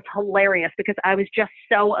mother. It was hilarious because I was just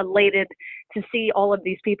so elated to see all of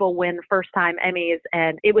these people win first-time Emmys,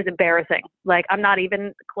 and it was embarrassing. I'm not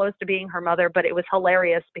even close to being her mother, but it was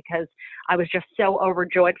hilarious because I was just so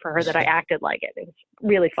overjoyed for her that I acted like it. It was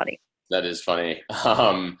really funny. That is funny.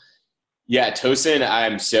 Yeah, Tosin,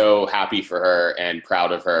 I'm so happy for her and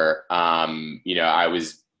proud of her.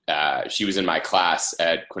 She was in my class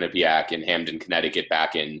at Quinnipiac in Hamden, Connecticut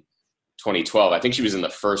back in 2012. I think she was in the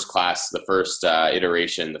first class, the first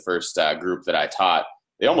iteration, the first group that I taught.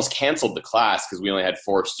 They almost canceled the class because we only had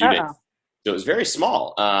 4 students. So it was very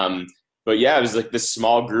small. But yeah, it was this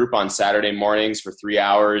small group on Saturday mornings for 3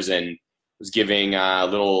 hours, and was giving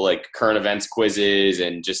little current events quizzes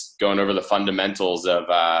and just going over the fundamentals of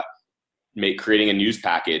creating a news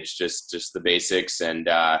package, just the basics. And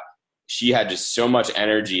she had just so much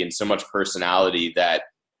energy and so much personality that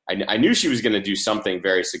I knew she was going to do something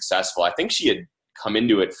very successful. I think she had come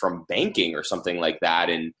into it from banking or something like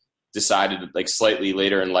that, and decided slightly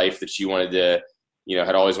later in life that she wanted to,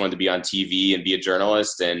 had always wanted to be on TV and be a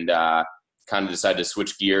journalist, and kind of decided to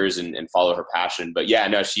switch gears and follow her passion. But yeah,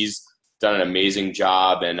 no, she's done an amazing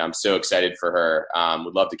job, and I'm so excited for her.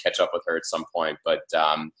 Would love to catch up with her at some point. But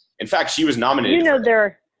in fact, she was nominated.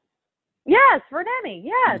 Yes, for an Emmy.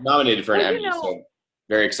 Yes, nominated for an Emmy. So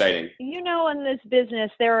very exciting. In this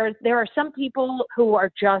business, there are some people who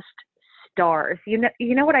are just stars. You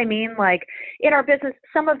know what I mean? In our business,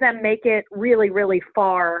 some of them make it really, really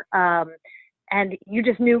far. and you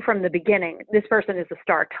just knew from the beginning this person is a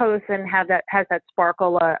star. Tosin has that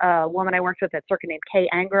sparkle. A woman I worked with at Circuit named Kay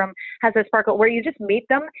Angram has that sparkle where you just meet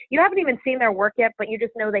them. You haven't even seen their work yet, but you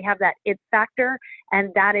just know they have that it factor, and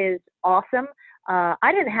that is awesome.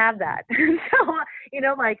 I didn't have that. So,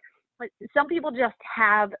 like some people just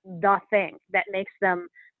have the thing that makes them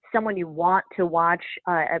someone you want to watch,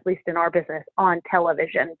 at least in our business, on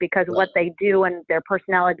television, because what they do and their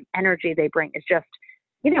personality, energy they bring is just,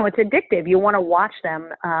 it's addictive. You want to watch them.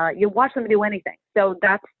 You watch them do anything. So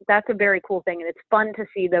that's a very cool thing. And it's fun to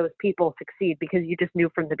see those people succeed because you just knew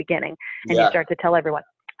from the beginning and you start to tell everyone,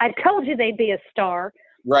 I told you they'd be a star.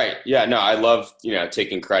 Right. Yeah, no, I love,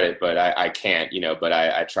 taking credit, but I can't, but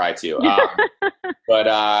I try to.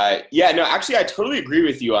 Yeah, no, actually, I totally agree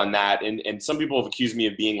with you on that. And some people have accused me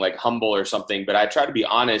of being like humble or something, but I try to be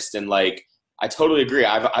honest and like, I totally agree.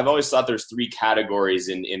 I've always thought there's three categories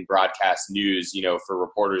in broadcast news, for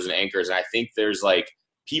reporters and anchors. And I think there's like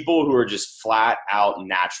people who are just flat out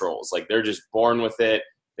naturals. Like they're just born with it.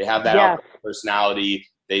 They have that personality.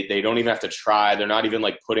 They don't even have to try. They're not even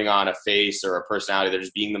like putting on a face or a personality. They're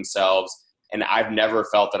just being themselves. And I've never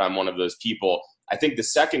felt that I'm one of those people. I think the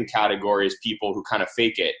second category is people who kind of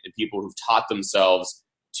fake it and people who've taught themselves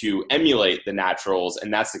to emulate the naturals.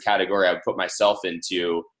 And that's the category I would put myself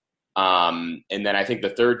into. And then I think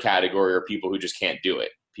the third category are people who just can't do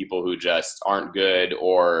it. People who just aren't good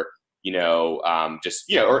or, and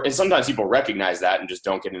sometimes people recognize that and just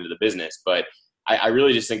don't get into the business. But I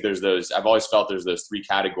really just think I've always felt there's those three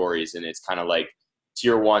categories, and it's kind of like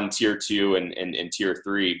tier 1, tier 2, and tier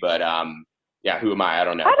 3. But who am I? I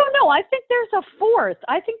don't know. I don't know. I think there's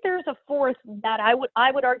a fourth. That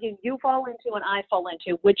I would argue you fall into and I fall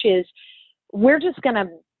into, which is we're just going to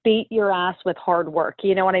beat your ass with hard work.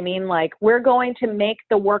 You know what I mean? Like we're going to make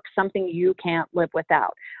the work something you can't live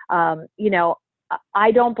without.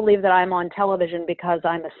 I don't believe that I'm on television because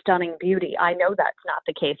I'm a stunning beauty. I know that's not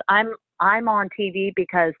the case. I'm on TV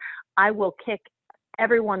because I will kick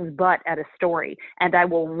everyone's butt at a story, and I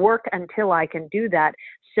will work until I can do that.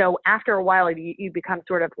 So after a while, you become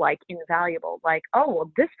sort of like invaluable. Like, oh,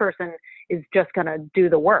 well, this person is just going to do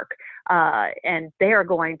the work, and they are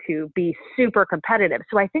going to be super competitive.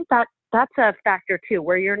 So I think that's a factor too,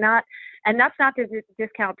 where you're not. And that's not to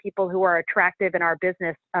discount people who are attractive in our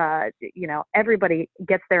business. Everybody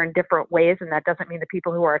gets there in different ways, and that doesn't mean the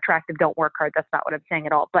people who are attractive don't work hard. That's not what I'm saying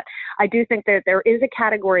at all. But I do think that there is a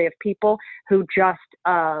category of people who just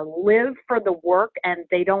live for the work, and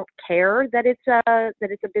they don't care that it's a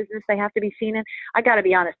business they have to be seen in. I got to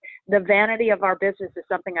be honest. The vanity of our business is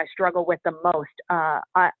something I struggle with the most.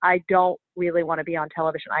 I don't really want to be on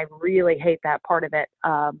television. I really hate that part of it.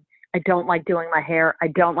 I don't like doing my hair. I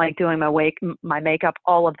don't like doing my makeup,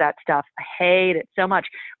 all of that stuff. I hate it so much.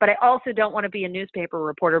 But I also don't want to be a newspaper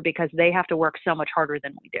reporter because they have to work so much harder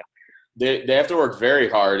than we do. They have to work very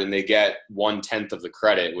hard, and they get 1/10 of the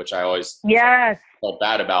credit, which I always felt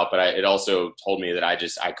bad about. But it also told me that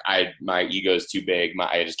my ego's too big.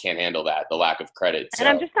 I just can't handle that, the lack of credit. So. And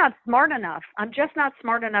I'm just not smart enough. I'm just not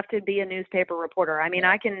smart enough to be a newspaper reporter. I mean,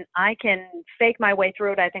 I can fake my way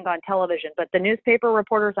through it, I think, on television. But the newspaper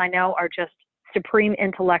reporters I know are just supreme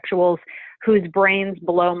intellectuals whose brains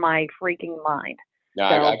blow my freaking mind. No,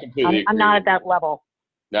 so I completely agree. I'm not at that level.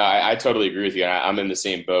 No, I totally agree with you. And I'm in the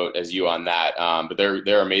same boat as you on that. But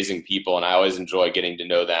they're amazing people, and I always enjoy getting to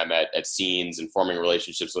know them at scenes and forming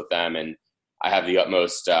relationships with them. And I have the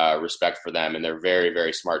utmost respect for them, and they're very,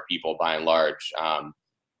 very smart people by and large. I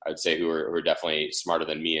would say who are definitely smarter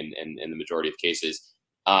than me in the majority of cases.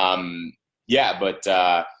 But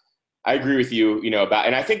I agree with you, about,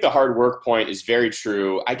 and I think the hard work point is very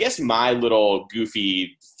true. I guess my little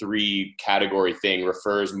goofy 3 category thing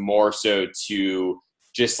refers more so to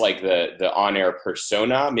just like the on-air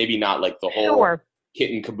persona, maybe not like the whole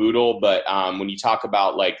kit and caboodle, but when you talk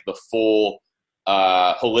about like the full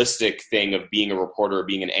holistic thing of being a reporter or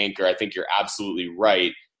being an anchor, I think you're absolutely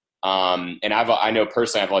right. And I know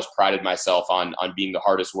personally, I've always prided myself on being the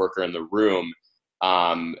hardest worker in the room.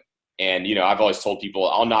 And I've always told people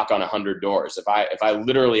I'll knock on 100 doors. If I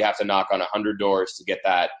literally have to knock on 100 doors to get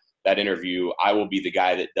that interview, I will be the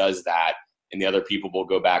guy that does that. And the other people will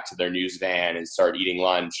go back to their news van and start eating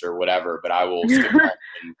lunch or whatever. But I will stick around.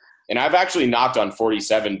 And I've actually knocked on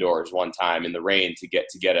 47 doors one time in the rain to get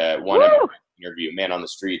a one interview, man on the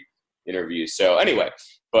street interview. So anyway,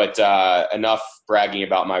 but enough bragging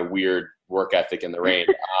about my weird work ethic in the rain.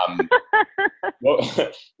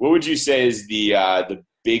 What would you say is the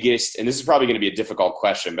biggest, and this is probably going to be a difficult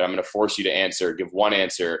question, but I'm going to force you to give one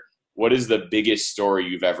answer. What is the biggest story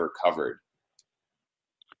you've ever covered?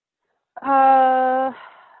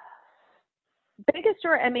 biggest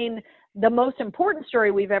story, I mean, the most important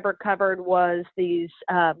story we've ever covered was these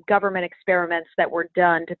government experiments that were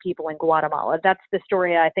done to people in Guatemala. That's the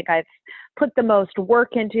story I think I've put the most work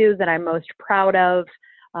into, that I'm most proud of,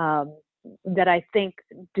 that I think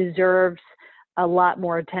deserves a lot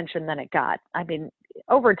more attention than it got. I mean,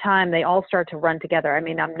 over time, they all start to run together. I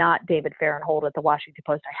mean, I'm not David Fahrenthold at the Washington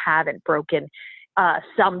Post. I haven't broken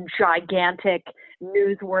some gigantic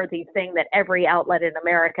newsworthy thing that every outlet in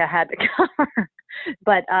America had to cover.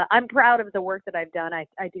 But I'm proud of the work that I've done. I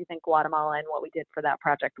do think Guatemala and what we did for that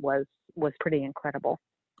project was pretty incredible.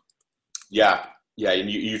 Yeah. And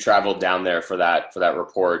you traveled down there for that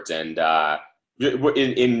report, and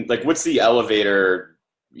in like, what's the elevator,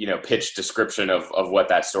 pitch description of what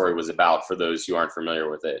that story was about for those who aren't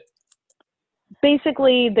familiar with it?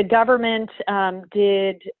 Basically, the government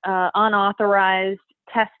did unauthorized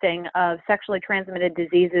testing of sexually transmitted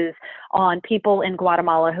diseases on people in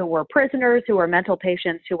Guatemala who were prisoners, who were mental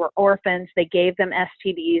patients, who were orphans. They gave them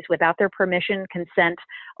STDs without their permission, consent,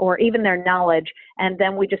 or even their knowledge. And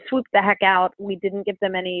then we just swooped the heck out. We didn't give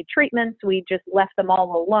them any treatments. We just left them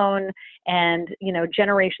all alone. And,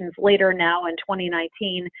 generations later, now in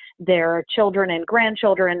 2019, their children and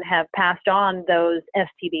grandchildren have passed on those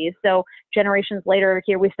STDs. So generations later,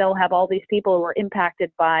 here we still have all these people who were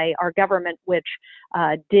impacted by our government, which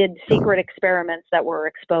did secret experiments that were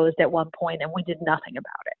exposed at one point, and we did nothing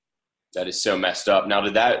about it. That is so messed up. Now,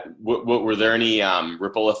 were there any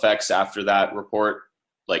ripple effects after that report?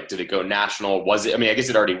 Like, did it go national? Was it? I mean, I guess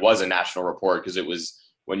it already was a national report because it was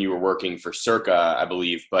when you were working for Circa, I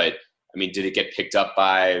believe. But I mean, did it get picked up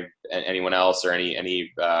by anyone else, or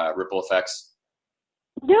any ripple effects?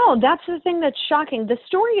 No, that's the thing that's shocking. The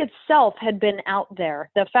story itself had been out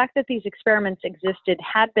there. The fact that these experiments existed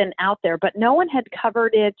had been out there, but no one had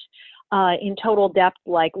covered it in total depth,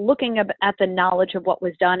 like looking at the knowledge of what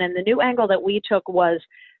was done. And the new angle that we took was,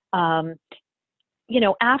 after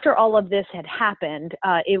all of this had happened,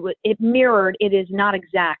 it mirrored, it is not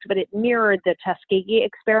exact, but it mirrored the Tuskegee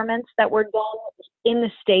experiments that were done in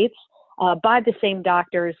the States by the same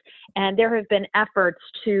doctors. And there have been efforts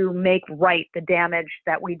to make right the damage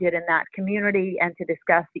that we did in that community and to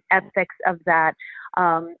discuss the ethics of that.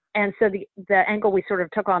 And so the angle we sort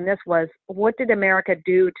of took on this was, what did America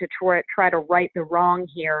do to try to right the wrong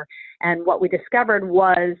here? And what we discovered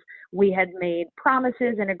was we had made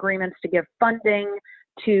promises and agreements to give funding,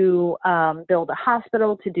 to build a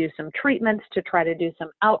hospital, to do some treatments, to try to do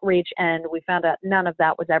some outreach. And we found out none of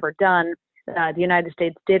that was ever done. The United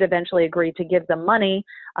States did eventually agree to give them money,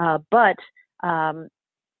 but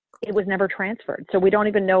it was never transferred. So we don't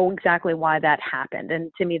even know exactly why that happened.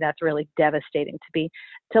 And to me, that's really devastating.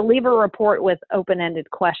 To leave a report with open-ended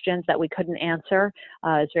questions that we couldn't answer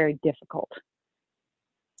is very difficult.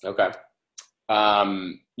 Okay.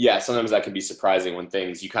 Sometimes that can be surprising when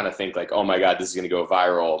things, you kind of think like, oh my God, this is going to go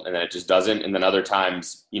viral, and then it just doesn't. And then other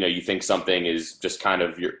times, you think something is just kind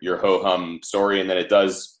of your ho-hum story, and then it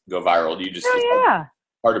does go viral. It's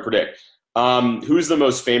hard to predict. Who's the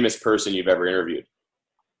most famous person you've ever interviewed?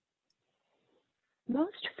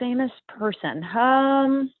 Most famous person?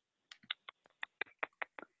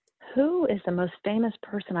 Who is the most famous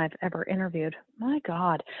person I've ever interviewed? My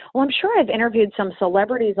God. Well, I'm sure I've interviewed some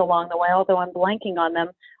celebrities along the way, although I'm blanking on them.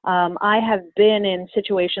 I have been in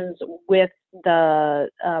situations with the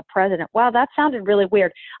president. Wow, that sounded really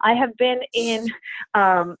weird. I have been in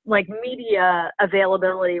media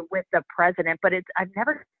availability with the president, but I've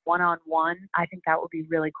never one-on-one. I think that would be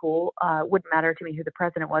really cool. It wouldn't matter to me who the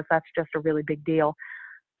president was. That's just a really big deal.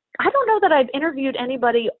 I don't know that I've interviewed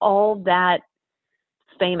anybody all that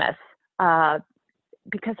famous,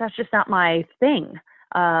 because that's just not my thing.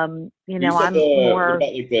 I'm more about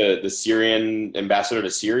like the Syrian ambassador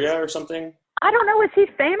to Syria or something. I don't know. Is he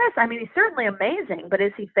famous? I mean, he's certainly amazing, but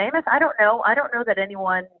is he famous? I don't know. I don't know that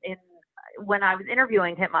anyone when I was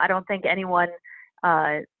interviewing him, I don't think anyone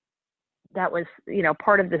that was,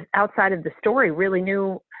 part of the outside of the story really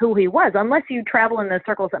knew who he was, unless you travel in those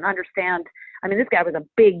circles and understand. I mean, this guy was a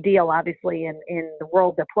big deal, obviously, in the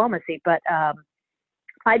world diplomacy, but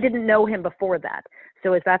I didn't know him before that.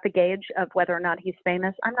 So is that the gauge of whether or not he's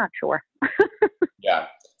famous? I'm not sure. Yeah.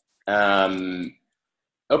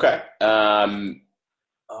 Okay.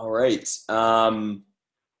 All right.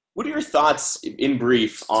 What are your thoughts, in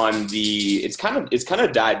brief, on it's kind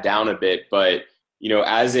of died down a bit, but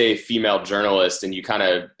as a female journalist, and you kind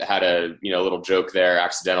of had a little joke there,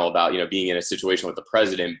 accidental, about being in a situation with the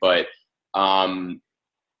president, but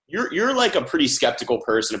you're like a pretty skeptical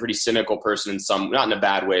person, a pretty cynical person, not in a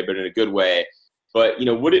bad way, but in a good way. But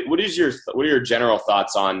what are your general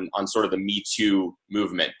thoughts on sort of the Me Too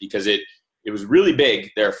movement? Because it it was really big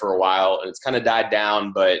there for a while, and it's kind of died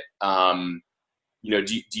down. But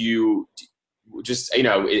do you just,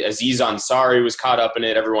 Aziz Ansari was caught up in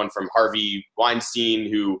it. Everyone from Harvey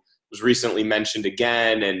Weinstein, who was recently mentioned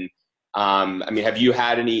again, and have you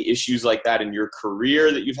had any issues like that in your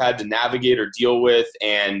career that you've had to navigate or deal with?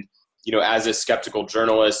 And as a skeptical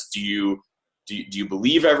journalist, do you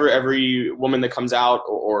believe every woman that comes out,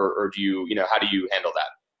 or do you how do you handle that?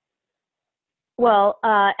 Well,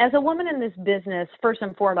 as a woman in this business, first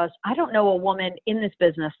and foremost, I don't know a woman in this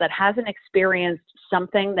business that hasn't experienced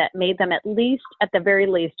something that made them at the very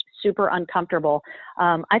least, super uncomfortable.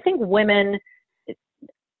 I think women,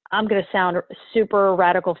 I'm going to sound super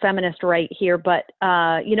radical feminist right here, but,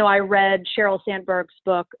 I read Sheryl Sandberg's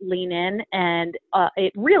book, Lean In, and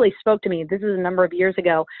it really spoke to me. This is a number of years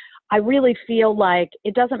ago. I really feel like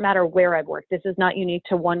it doesn't matter where I work. This is not unique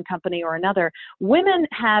to one company or another. Women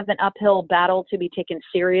have an uphill battle to be taken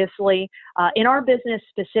seriously in our business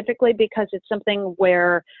specifically, because it's something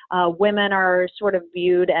where women are sort of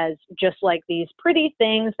viewed as just like these pretty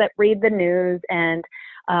things that read the news, and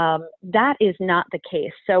that is not the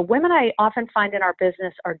case. So women, I often find in our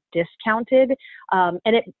business, are discounted.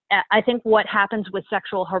 I think what happens with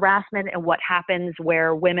sexual harassment and what happens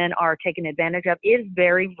where women are taken advantage of is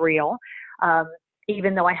very real.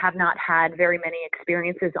 Even though I have not had very many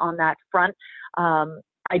experiences on that front,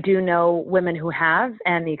 I do know women who have,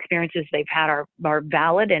 and the experiences they've had are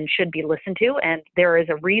valid and should be listened to. And there is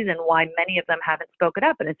a reason why many of them haven't spoken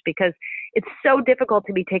up. And it's because it's so difficult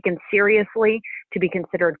to be taken seriously, to be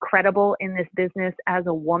considered credible in this business as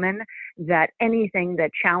a woman, that anything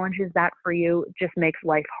that challenges that for you just makes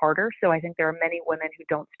life harder. So I think there are many women who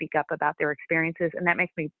don't speak up about their experiences, and that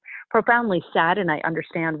makes me profoundly sad, and I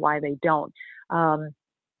understand why they don't.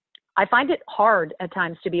 I find it hard at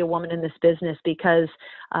times to be a woman in this business because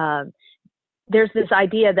there's this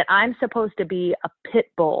idea that I'm supposed to be a pit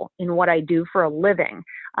bull in what I do for a living.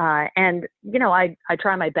 And I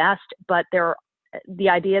try my best, but the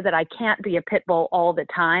idea that I can't be a pit bull all the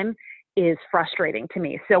time is frustrating to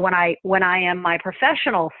me. So when I am my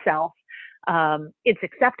professional self, it's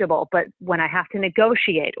acceptable. But when I have to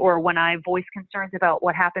negotiate, or when I voice concerns about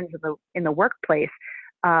what happens in the workplace,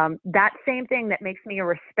 that same thing that makes me a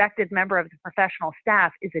respected member of the professional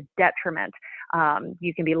staff is a detriment.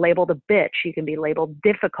 You can be labeled a bitch. You can be labeled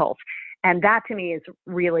difficult. And that to me is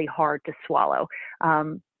really hard to swallow.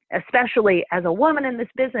 Especially as a woman in this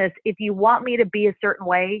business, if you want me to be a certain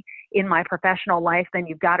way in my professional life, then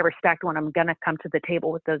you've got to respect when I'm going to come to the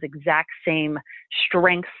table with those exact same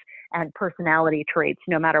strengths and personality traits,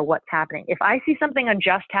 no matter what's happening. If I see something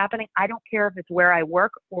unjust happening, I don't care if it's where I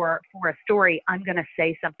work or for a story, I'm going to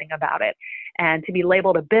say something about it. And to be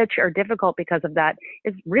labeled a bitch or difficult because of that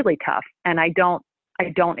is really tough. And I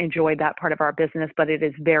don't enjoy that part of our business, but it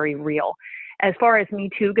is very real. As far as Me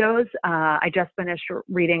Too goes, I just finished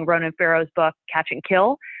reading Ronan Farrow's book, Catch and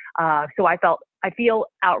Kill. So I feel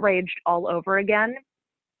outraged all over again.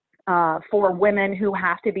 For women who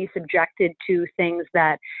have to be subjected to things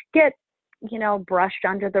that get, brushed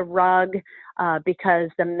under the rug because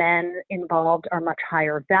the men involved are much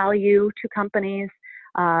higher value to companies.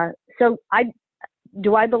 So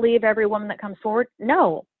do I believe every woman that comes forward?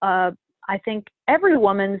 No. I think every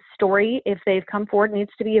woman's story, if they've come forward,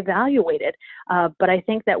 needs to be evaluated. But I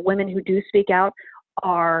think that women who do speak out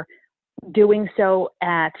are doing so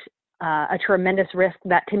at a tremendous risk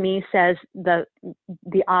that to me says the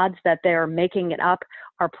odds that they're making it up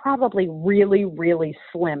are probably really, really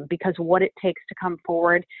slim, because what it takes to come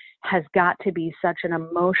forward has got to be such an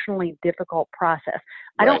emotionally difficult process.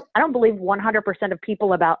 Right. I don't believe 100% of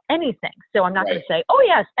people about anything. So I'm not going to say, oh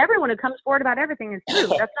yes, everyone who comes forward about everything is true.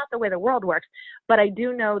 That's not the way the world works. But I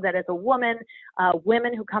do know that as a woman,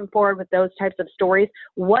 women who come forward with those types of stories,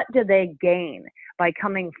 what do they gain by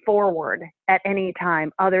coming forward at any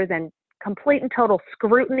time other than complete and total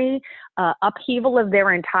scrutiny, upheaval of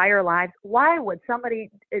their entire lives? Why would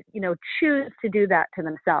somebody, choose to do that to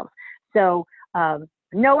themselves? So,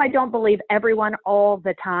 no, I don't believe everyone all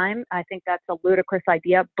the time. I think that's a ludicrous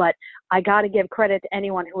idea, but I got to give credit to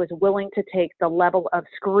anyone who is willing to take the level of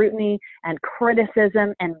scrutiny and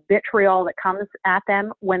criticism and vitriol that comes at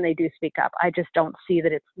them when they do speak up. I just don't see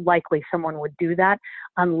that it's likely someone would do that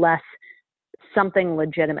unless something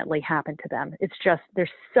legitimately happened to them. It's just,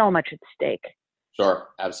 there's so much at stake. Sure.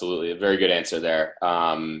 Absolutely. A very good answer there.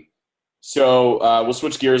 So we'll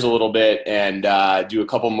switch gears a little bit and do a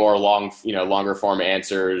couple more longer form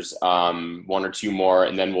answers, one or two more,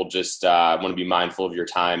 and then we'll just want to be mindful of your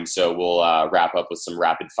time. So we'll wrap up with some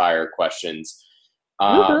rapid fire questions.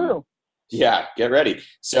 Yeah, get ready.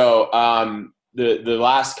 So the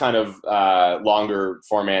last kind of longer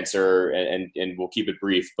form answer, and we'll keep it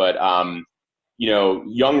brief, but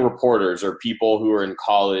young reporters or people who are in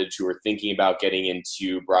college who are thinking about getting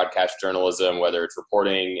into broadcast journalism, whether it's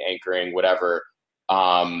reporting, anchoring, whatever.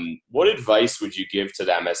 What advice would you give to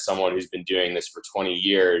them as someone who's been doing this for 20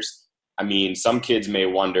 years? I mean, some kids may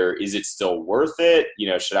wonder, is it still worth it?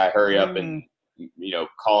 Should I hurry up and,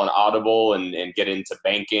 call an audible and get into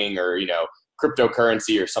banking or,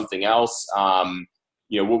 cryptocurrency or something else?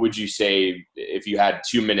 What would you say if you had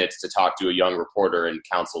 2 minutes to talk to a young reporter and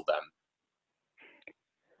counsel them?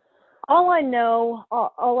 All I know,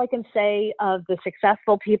 all I can say of the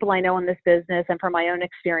successful people I know in this business and from my own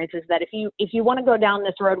experience is that if you want to go down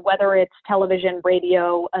this road, whether it's television,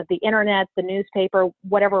 radio, the internet, the newspaper,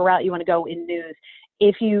 whatever route you want to go in news,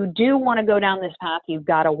 if you do want to go down this path, you've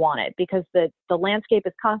got to want it, because the landscape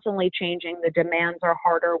is constantly changing. The demands are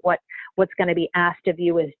harder. What's going to be asked of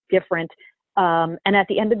you is different. And at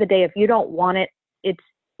the end of the day, if you don't want it,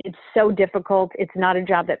 it's so difficult. It's not a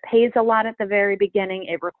job that pays a lot at the very beginning.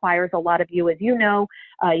 It requires a lot of you, as you know.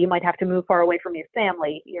 You might have to move far away from your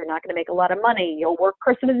family. You're not going to make a lot of money. You'll work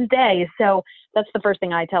Christmas Day. So that's the first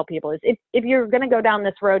thing I tell people is if you're going to go down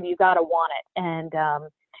this road, you got to want it. And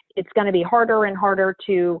it's going to be harder and harder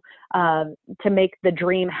to make the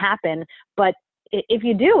dream happen. But if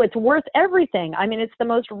you do, it's worth everything. I mean, it's the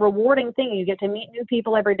most rewarding thing. You get to meet new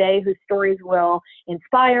people every day whose stories will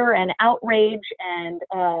inspire and outrage and,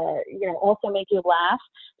 also make you laugh.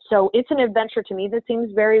 So it's an adventure to me that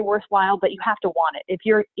seems very worthwhile, but you have to want it.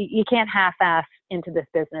 You can't half-ass into this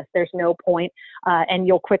business. There's no point, and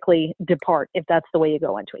you'll quickly depart if that's the way you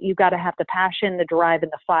go into it. You've got to have the passion, the drive,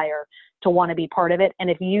 and the fire to want to be part of it. And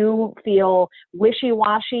if you feel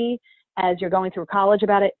wishy-washy as you're going through college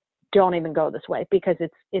about it, don't even go this way, because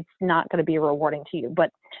it's not going to be rewarding to you. But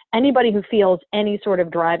anybody who feels any sort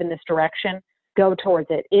of drive in this direction, go towards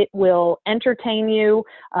it. It will entertain you,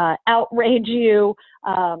 outrage you,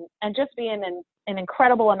 and just be an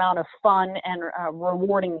incredible amount of fun and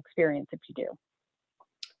rewarding experience if you do.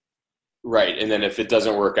 Right. And then if it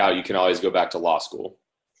doesn't work out, you can always go back to law school.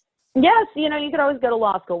 Yes. You could always go to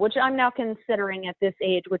law school, which I'm now considering at this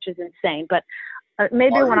age, which is insane. But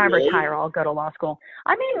maybe when I retire, I'll go to law school.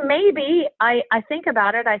 I mean, maybe. I think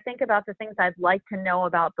about it. I think about the things I'd like to know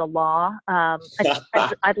about the law.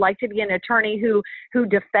 I'd like to be an attorney who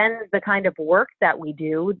defends the kind of work that we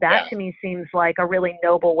do. That to me seems like a really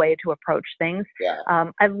noble way to approach things. Yeah.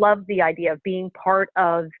 I love the idea of being part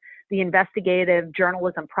of the investigative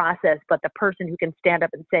journalism process, but the person who can stand up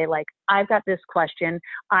and say, like, I've got this question,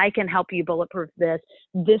 I can help you bulletproof this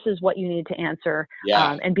is what you need to answer.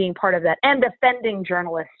 Yeah. And being part of that and defending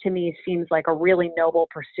journalists to me seems like a really noble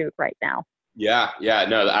pursuit right now. Yeah.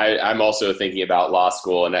 No, I'm also thinking about law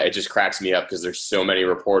school, and it just cracks me up because there's so many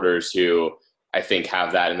reporters who I think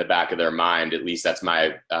have that in the back of their mind. At least that's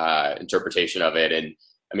my interpretation of it. And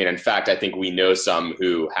I mean, in fact, I think we know some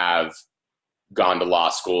who have gone to law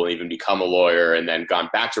school and even become a lawyer and then gone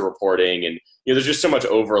back to reporting. And, there's just so much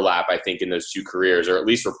overlap, I think, in those two careers, or at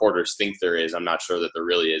least reporters think there is. I'm not sure that there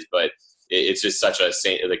really is, but it's just such a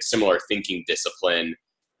similar thinking discipline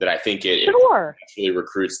that I think it actually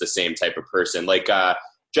recruits the same type of person. Like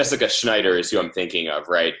Jessica Schneider is who I'm thinking of,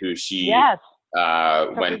 right? Who she was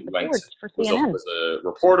a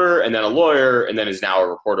reporter and then a lawyer and then is now a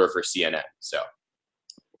reporter for CNN. So.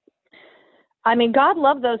 I mean, God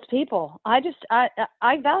love those people. I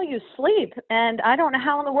value sleep, and I don't know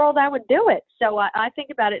how in the world I would do it. So I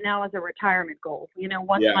think about it now as a retirement goal.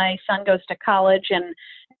 Once my son goes to college and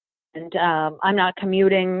I'm not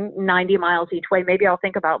commuting 90 miles each way, maybe I'll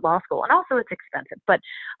think about law school. And also it's expensive, but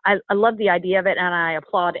I love the idea of it, and I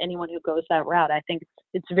applaud anyone who goes that route. I think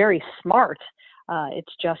it's very smart.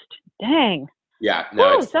 It's just, dang. Yeah.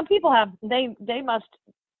 No, some people they must,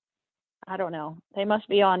 I don't know. They must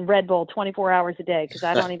be on Red Bull 24 hours a day, because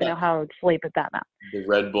I don't even know how I would sleep at that amount. The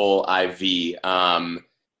Red Bull IV.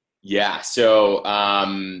 So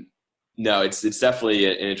no, it's definitely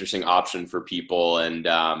an interesting option for people, and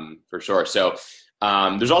for sure. So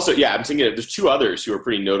there's also, I'm thinking there's two others who are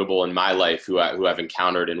pretty notable in my life who I've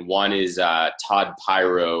encountered, and one is Todd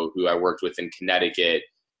Pyro, who I worked with in Connecticut,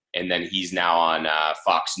 and then he's now on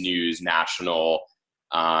Fox News National,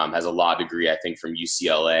 has a law degree, I think, from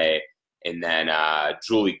UCLA. And then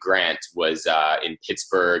Julie Grant was in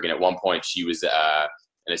Pittsburgh, and at one point she was an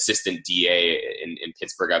assistant DA in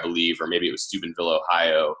Pittsburgh, I believe, or maybe it was Steubenville,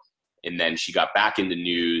 Ohio. And then she got back into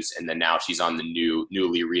news, and then now she's on the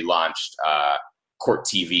newly relaunched Court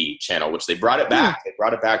TV channel, which they brought it back. They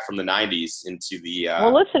brought it back from the 90s into the...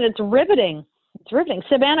 Well, listen, it's riveting. It's riveting.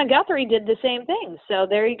 Savannah Guthrie did the same thing, so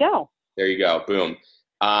there you go. There you go. Boom.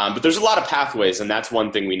 But there's a lot of pathways, and that's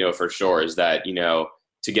one thing we know for sure is that,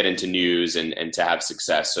 to get into news and to have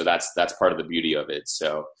success. So that's part of the beauty of it.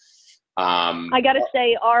 So I got to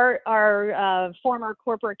say, our former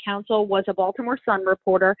corporate counsel was a Baltimore Sun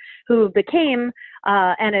reporter who became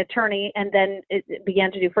an attorney and then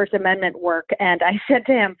began to do First Amendment work. And I said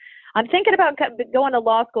to him, I'm thinking about going to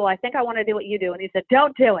law school. I think I want to do what you do. And he said,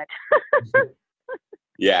 don't do it.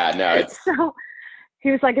 Yeah, no. So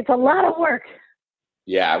he was like, it's a lot of work.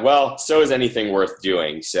 Yeah, well, so is anything worth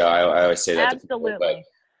doing. So I always say that. Absolutely. To people,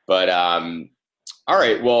 but all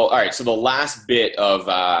right. So the last bit of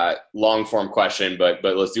long form question, but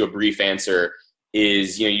let's do a brief answer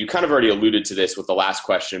is, you kind of already alluded to this with the last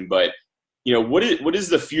question, but what is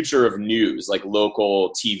the future of news, like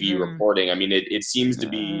local TV reporting? I mean, it seems to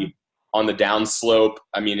be on the downslope.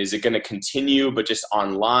 I mean, is it going to continue, but just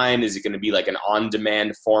online? Is it going to be like an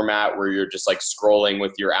on-demand format where you're just like scrolling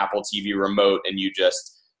with your Apple TV remote and you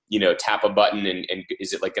just, tap a button and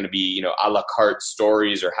is it like going to be, a la carte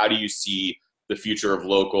stories, or how do you see the future of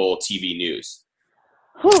local TV news?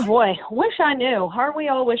 Oh boy, wish I knew. Aren't we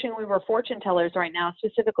all wishing we were fortune tellers right now,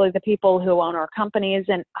 specifically the people who own our companies?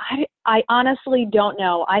 And I honestly don't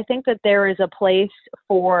know. I think that there is a place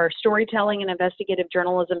for storytelling and investigative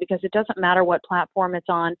journalism because it doesn't matter what platform it's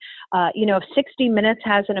on. If 60 Minutes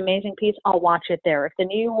has an amazing piece, I'll watch it there. If the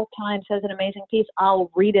New York Times has an amazing piece,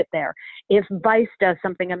 I'll read it there. If Vice does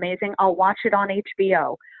something amazing, I'll watch it on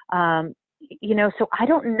HBO. So I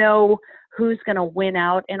don't know who's going to win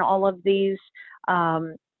out in all of these.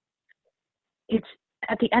 It's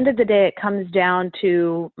at the end of the day, it comes down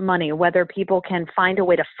to money, whether people can find a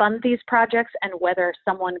way to fund these projects and whether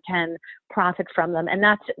someone can profit from them. And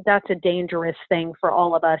that's a dangerous thing for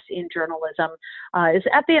all of us in journalism. Is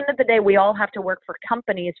at the end of the day, we all have to work for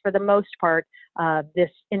companies for the most part. This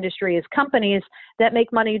industry is companies that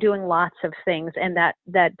make money doing lots of things. And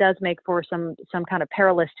that does make for some kind of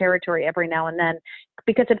perilous territory every now and then,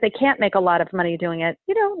 because if they can't make a lot of money doing it,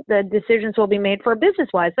 the decisions will be made for business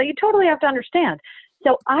wise that you totally have to understand.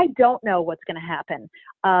 So I don't know what's going to happen.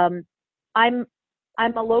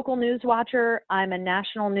 I'm a local news watcher. I'm a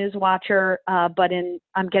national news watcher, but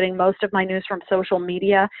I'm getting most of my news from social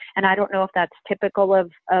media, and I don't know if that's typical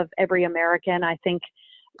of every American.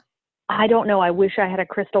 I don't know. I wish I had a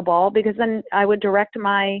crystal ball because then I would direct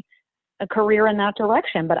my career in that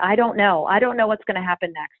direction, but I don't know. I don't know what's going to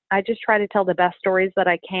happen next. I just try to tell the best stories that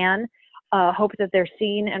I can. Hope that they're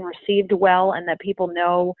seen and received well and that people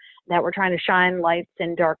know that we're trying to shine lights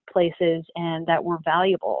in dark places and that we're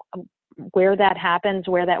valuable. Where that happens,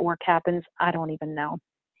 where that work happens, I don't even know.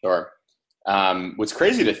 Sure. What's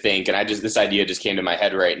crazy to think, and this idea just came to my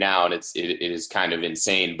head right now, and it is kind of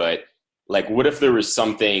insane, but like, what if there was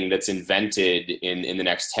something that's invented in the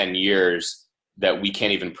next 10 years that we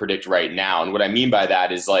can't even predict right now? And what I mean by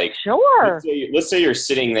that is like, sure. Let's say you're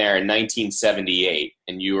sitting there in 1978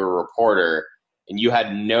 and you were a reporter and you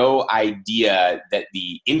had no idea that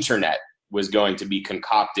the internet was going to be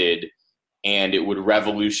concocted and it would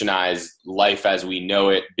revolutionize life as we know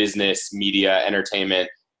it, business, media, entertainment.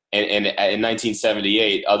 And in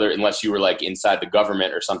 1978, unless you were like inside the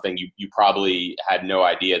government or something, you probably had no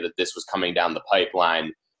idea that this was coming down the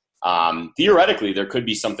pipeline. Theoretically, there could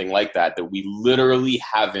be something like that we literally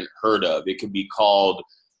haven't heard of. It could be called,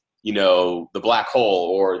 the black hole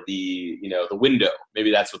or the window.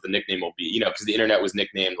 Maybe that's what the nickname will be, because the internet was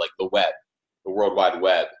nicknamed like the web, the World Wide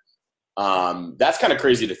Web. That's kind of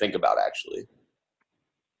crazy to think about, actually.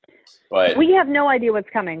 But we have no idea what's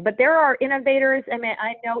coming, but there are innovators. I mean,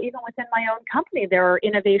 I know even within my own company, there are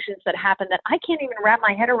innovations that happen that I can't even wrap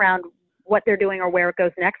my head around what they're doing or where it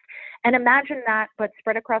goes next. And imagine that, but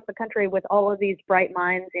spread across the country with all of these bright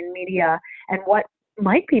minds in media and what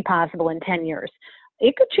might be possible in 10 years.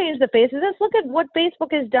 It could change the face of this. Look at what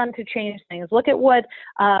Facebook has done to change things. Look at what,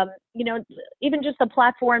 even just the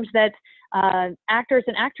platforms that actors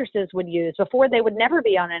and actresses would use. Before, they would never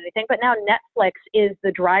be on anything, but now Netflix is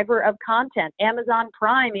the driver of content. Amazon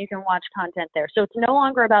Prime, you can watch content there. So it's no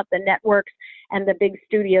longer about the networks and the big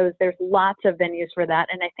studios. There's lots of venues for that.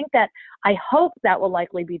 And I hope that will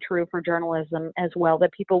likely be true for journalism as well,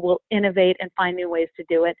 that people will innovate and find new ways to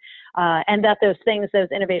do it. And that those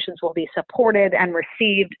innovations will be supported and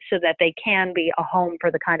received so that they can be a home for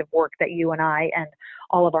the kind of work that you and I and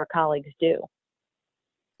all of our colleagues do.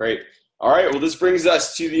 Great. All right. Well, this brings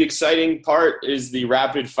us to the exciting part, is the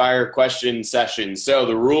rapid fire question session. So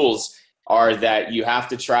the rules are that you have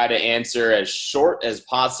to try to answer as short as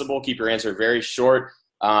possible. Keep your answer very short,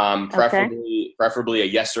 preferably a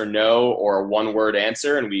yes or no or a one-word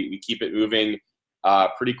answer, and we keep it moving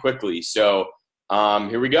pretty quickly. So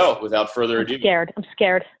here we go. Without further ado. I'm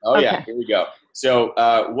scared. Oh, okay. Yeah. Here we go. So,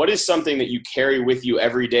 what is something that you carry with you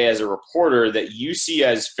every day as a reporter that you see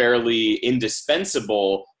as fairly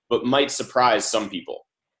indispensable, but might surprise some people?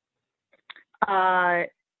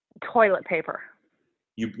 Toilet paper.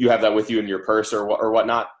 You have that with you in your purse or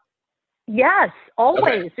whatnot? Yes, always,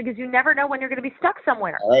 Okay. because you never know when you're going to be stuck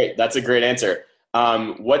somewhere. All right, that's a great answer.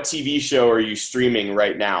 What TV show are you streaming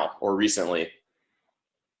right now or recently?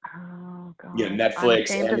 Oh I'm Netflix,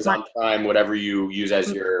 ashamed of my Amazon Prime, whatever you use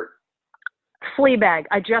as your. Fleabag.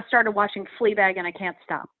 I just started watching Fleabag and I can't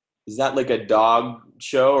stop. Is that like a dog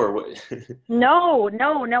show or what? No.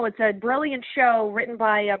 It's a brilliant show written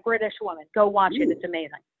by a British woman. Go watch it. Ooh. It's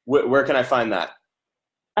amazing. Where can I find that?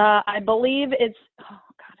 I believe it's. Oh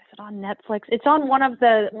God, is it on Netflix? It's on one of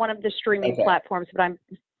the streaming Okay. platforms, but I'm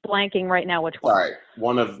blanking right now which one. Sorry,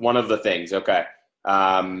 one of the things. Okay.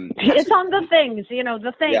 It's on the things, the Yeah.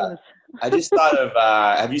 things. I just thought of.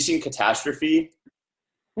 Have you seen Catastrophe?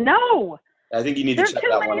 No, I think you need to there's check too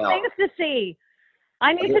that one many out. things to see.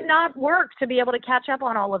 I need to not work to be able to catch up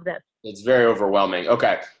on all of this. It's very overwhelming.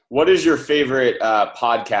 Okay. What is your favorite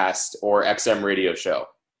podcast or XM radio show?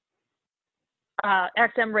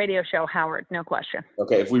 XM radio show, Howard, no question.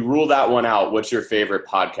 Okay. If we rule that one out, what's your favorite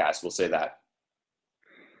podcast? We'll say that.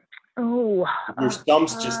 Oh, If your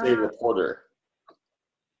stumps, just say reporter.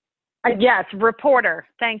 yes, reporter.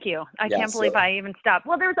 Thank you. I Yeah, can't believe I even stopped.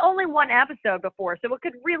 Well, there's only one episode before, so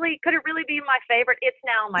could it really be my favorite? It's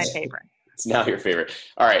now my favorite. It's now your favorite.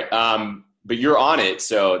 All right. But you're on it,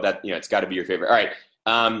 so that it's got to be your favorite. All right.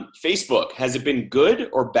 Facebook, has it been good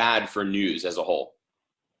or bad for news as a whole?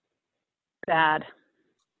 Bad.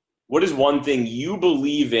 What is one thing you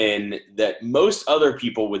believe in that most other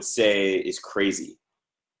people would say is crazy?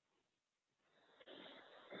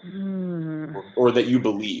 Or that you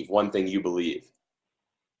believe, one thing you believe.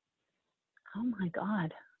 Oh my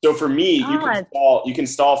God. So for me, God. you can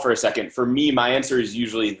stall for a second. For me, my answer is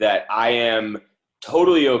usually that I am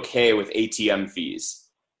totally okay with ATM fees,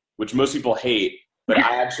 which most people hate, but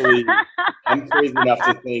I actually am crazy enough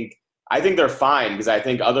to think I think they're fine because I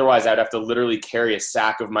think otherwise I'd have to literally carry a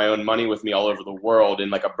sack of my own money with me all over the world in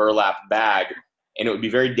like a burlap bag, and it would be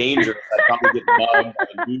very dangerous. I'd probably get mugged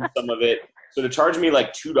and lose some of it. So to charge me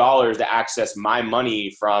like $2 to access my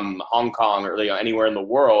money from Hong Kong or anywhere in the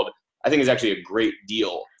world, I think is actually a great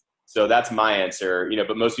deal. So that's my answer.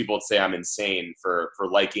 But most people would say I'm insane for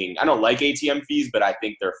liking. I don't like ATM fees, but I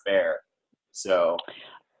think they're fair. So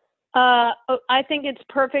I think it's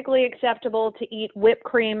perfectly acceptable to eat whipped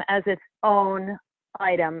cream as its own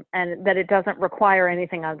item and that it doesn't require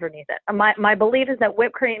anything underneath it. My belief is that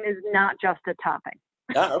whipped cream is not just a topping.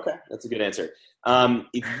 okay. That's a good answer.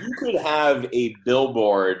 If you could have a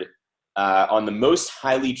billboard on the most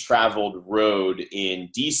highly traveled road in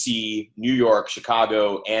DC, New York,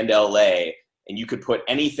 Chicago, and LA, and you could put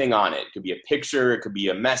anything on it. It could be a picture, it could be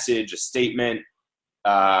a message, a statement,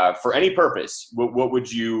 for any purpose. What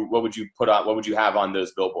would you put on? What would you have on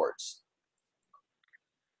those billboards?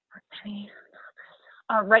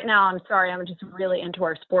 Right now, I'm sorry, I'm just really into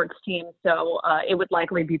our sports team, so it would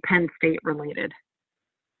likely be Penn State related.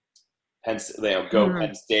 Penn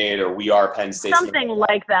State, or we are Penn State. Something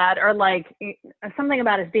like that, or like something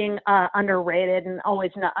about us being underrated and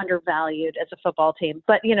always not undervalued as a football team.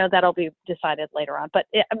 But, that'll be decided later on. But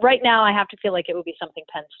right now I have to feel like it would be something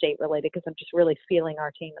Penn State related because I'm just really feeling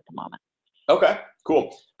our team at the moment. Okay,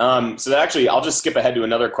 cool. So actually, I'll just skip ahead to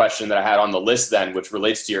another question that I had on the list then, which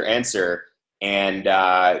relates to your answer. And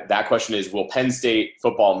that question is, will Penn State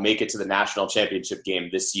football make it to the national championship game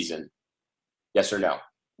this season? Yes or no?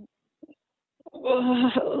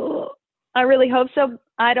 I really hope so.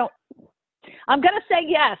 I'm going to say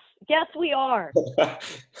yes. Yes, we are.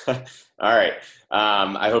 All right.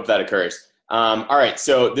 I hope that occurs. All right.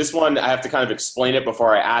 So this one, I have to kind of explain it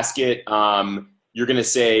before I ask it. You're going to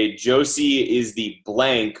say Josie is the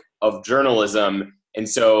blank of journalism. And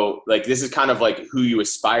so this is kind of like who you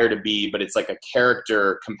aspire to be, but it's like a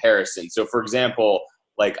character comparison. So for example,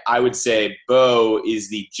 I would say Bo is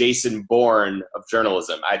the Jason Bourne of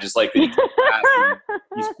journalism. I just like that he's fast,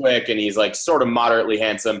 he's quick, and he's sort of moderately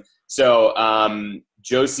handsome. So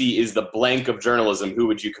Josie is the blank of journalism. Who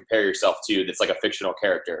would you compare yourself to that's like a fictional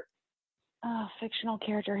character? Oh, fictional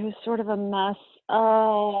character who's sort of a mess.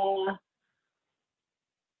 Oh,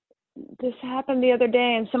 this happened the other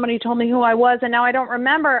day and somebody told me who I was and now I don't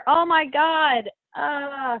remember. Oh my God.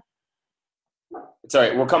 It's all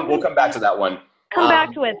right. We'll come back to that one. Come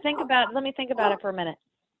back to it. Let me think about it for a minute.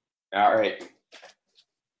 All right.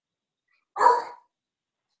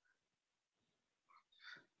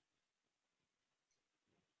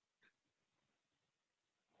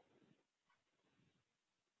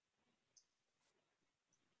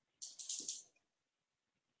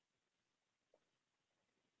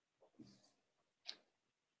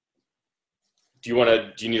 Do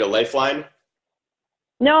you need a lifeline?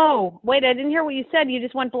 No, wait, I didn't hear what you said. You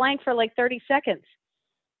just went blank for like 30 seconds.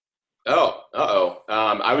 Oh, uh-oh.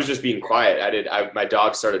 I was just being quiet. My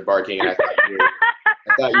dog started barking, and I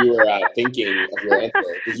thought you were thinking of your answer.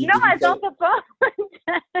 No, I thought the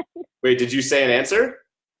phone. Wait, did you say an answer?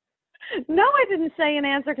 No, I didn't say an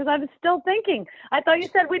answer because I was still thinking. I thought you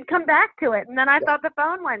said we'd come back to it, and then I thought the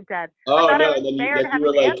phone went dead. Oh no! And then you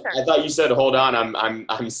were like, I thought you said, "Hold on,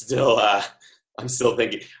 I'm still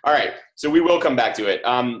thinking." All right, so we will come back to it.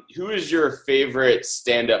 Who is your favorite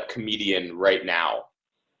stand-up comedian right now?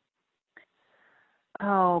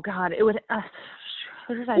 Oh God, it would.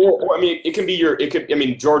 Who did I? Or, I mean, it can be I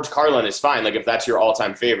mean, George Carlin is fine. Like if that's your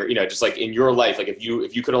all-time favorite, just like in your life, like if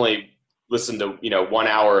you could only listen to 1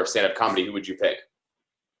 hour of stand-up comedy, who would you pick?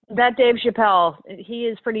 That Dave Chappelle, he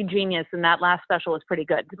is pretty genius, and that last special is pretty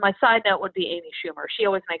good. My side note would be Amy Schumer. She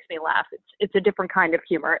always makes me laugh. It's a different kind of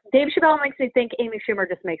humor. Dave Chappelle makes me think. Amy Schumer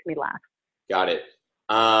just makes me laugh. Got it.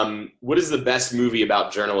 What is the best movie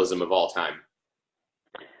about journalism of all time?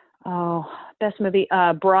 Oh, best movie,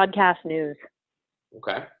 Broadcast News.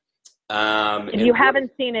 Okay. If you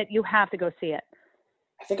haven't seen it, you have to go see it.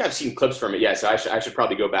 I think I've seen clips from it. Yeah, so I should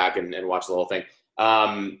probably go back and watch the whole thing.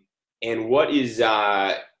 And what is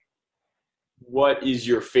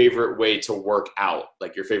your favorite way to work out?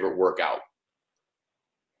 Like your favorite workout?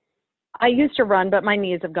 I used to run, but my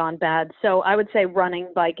knees have gone bad. So I would say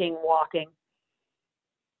running, biking, walking,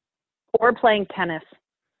 or playing tennis.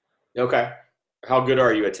 Okay. How good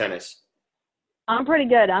are you at tennis? I'm pretty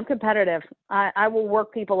good. I'm competitive. I will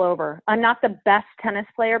work people over. I'm not the best tennis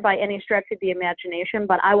player by any stretch of the imagination,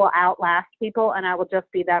 but I will outlast people, and I will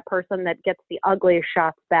just be that person that gets the ugliest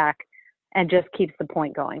shots back and just keeps the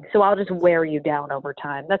point going. So I'll just wear you down over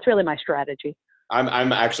time. That's really my strategy.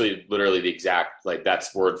 I'm actually literally the exact, like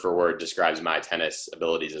that's word for word describes my tennis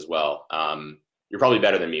abilities as well. You're probably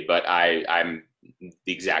better than me, but I'm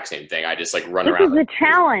the exact same thing. I just like run around. This is a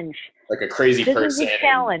challenge. Like a crazy person. This is a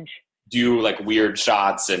challenge. Do like weird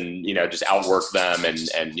shots and just outwork them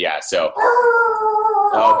and yeah. So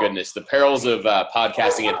oh goodness, the perils of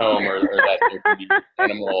podcasting at home are that there can be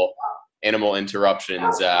animal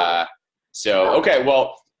interruptions. So okay,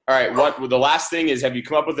 well, all right. The last thing is, have you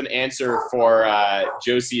come up with an answer for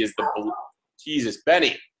Josie? Is the Jesus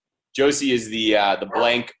Benny? Josie is the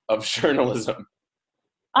blank of journalism.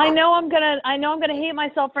 I know I'm gonna hate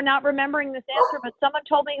myself for not remembering this answer, but someone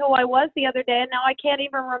told me who I was the other day, and now I can't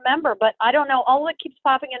even remember. But I don't know. All that keeps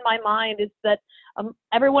popping in my mind is that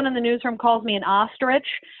everyone in the newsroom calls me an ostrich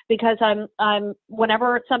because I'm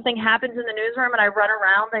whenever something happens in the newsroom and I run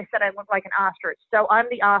around, they said I look like an ostrich. So I'm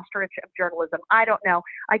the ostrich of journalism. I don't know.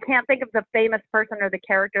 I can't think of the famous person or the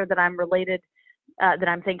character that I'm related. That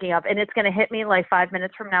I'm thinking of, and it's going to hit me like 5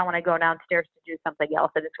 minutes from now when I go downstairs to do something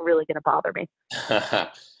else, and it's really going to bother me.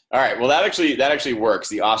 All right. Well, that actually works.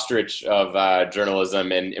 The ostrich of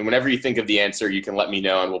journalism, and whenever you think of the answer, you can let me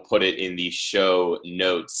know, and we'll put it in the show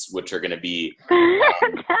notes, which are going to be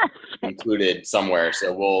included somewhere.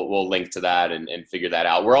 So we'll link to that and figure that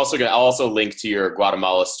out. I'll also link to your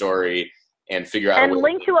Guatemala story and figure out. And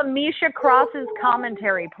link to Amisha Cross's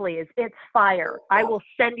commentary, please. It's fire. I will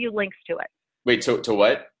send you links to it. Wait, to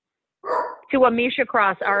what? To Amisha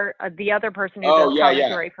Cross, the other person who does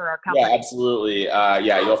commentary for our company. Yeah, absolutely.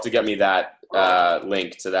 You'll have to get me that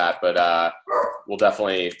link to that, but we'll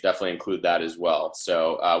definitely include that as well.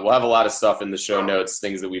 So we'll have a lot of stuff in the show notes,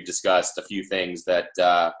 things that we've discussed, a few things that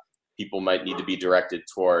people might need to be directed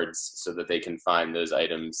towards so that they can find those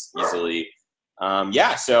items easily.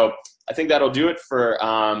 So I think that'll do it for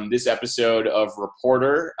this episode of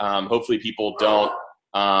Reporter. Hopefully people don't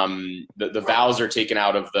the vowels are taken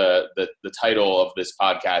out of the title of this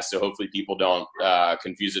podcast, so hopefully people don't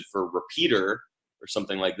confuse it for repeater or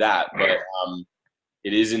something like that. But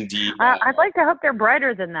it is indeed. I'd like to hope they're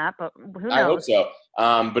brighter than that, but who knows? I hope so.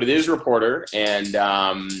 But it is Reporter, and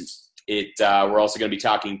we're also going to be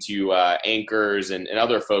talking to anchors and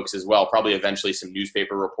other folks as well. Probably eventually some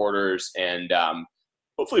newspaper reporters, and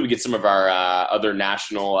hopefully we get some of our other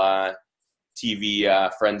national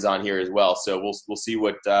TV friends on here as well. So we'll see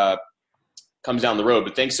what comes down the road.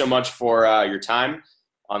 But thanks so much for your time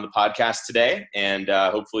on the podcast today, and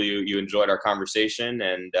hopefully you enjoyed our conversation.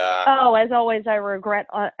 And as always, I regret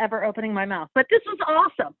ever opening my mouth, but this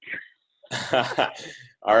was awesome.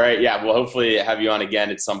 All right, yeah. We'll hopefully have you on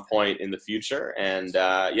again at some point in the future. And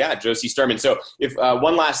Josie Sturman. So if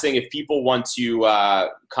one last thing, if people want to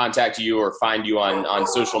contact you or find you on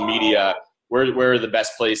social media, where are the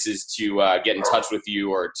best places to get in touch with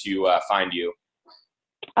you or to find you?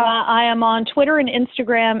 I am on Twitter and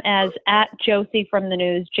Instagram as @Josie from the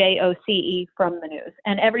News, JOCE from the News.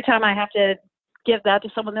 And every time I have to give that to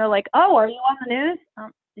someone, they're like, "Oh, are you on the news?"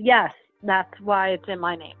 Yes, that's why it's in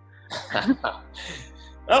my name.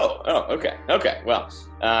 Okay. Well,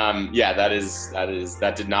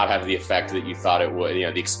 that did not have the effect that you thought it would.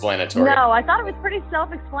 The explanatory. No, I thought it was pretty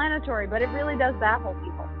self-explanatory, but it really does baffle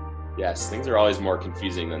people. Yes, things are always more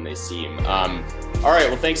confusing than they seem. All right,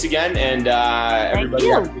 well, thanks again, and everybody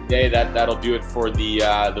have a good day. That'll do it for the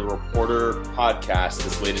Reporter podcast,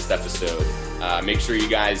 this latest episode. Make sure you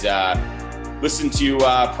guys listen to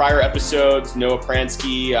prior episodes. Noah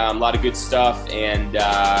Pransky, a lot of good stuff, and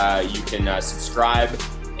you can subscribe.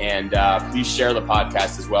 And please share the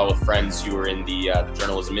podcast as well with friends who are in the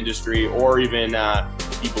journalism industry, or even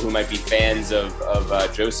people who might be fans of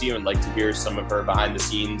Josie and would like to hear some of her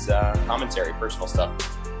behind-the-scenes commentary, personal stuff.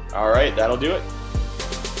 All right, that'll do it.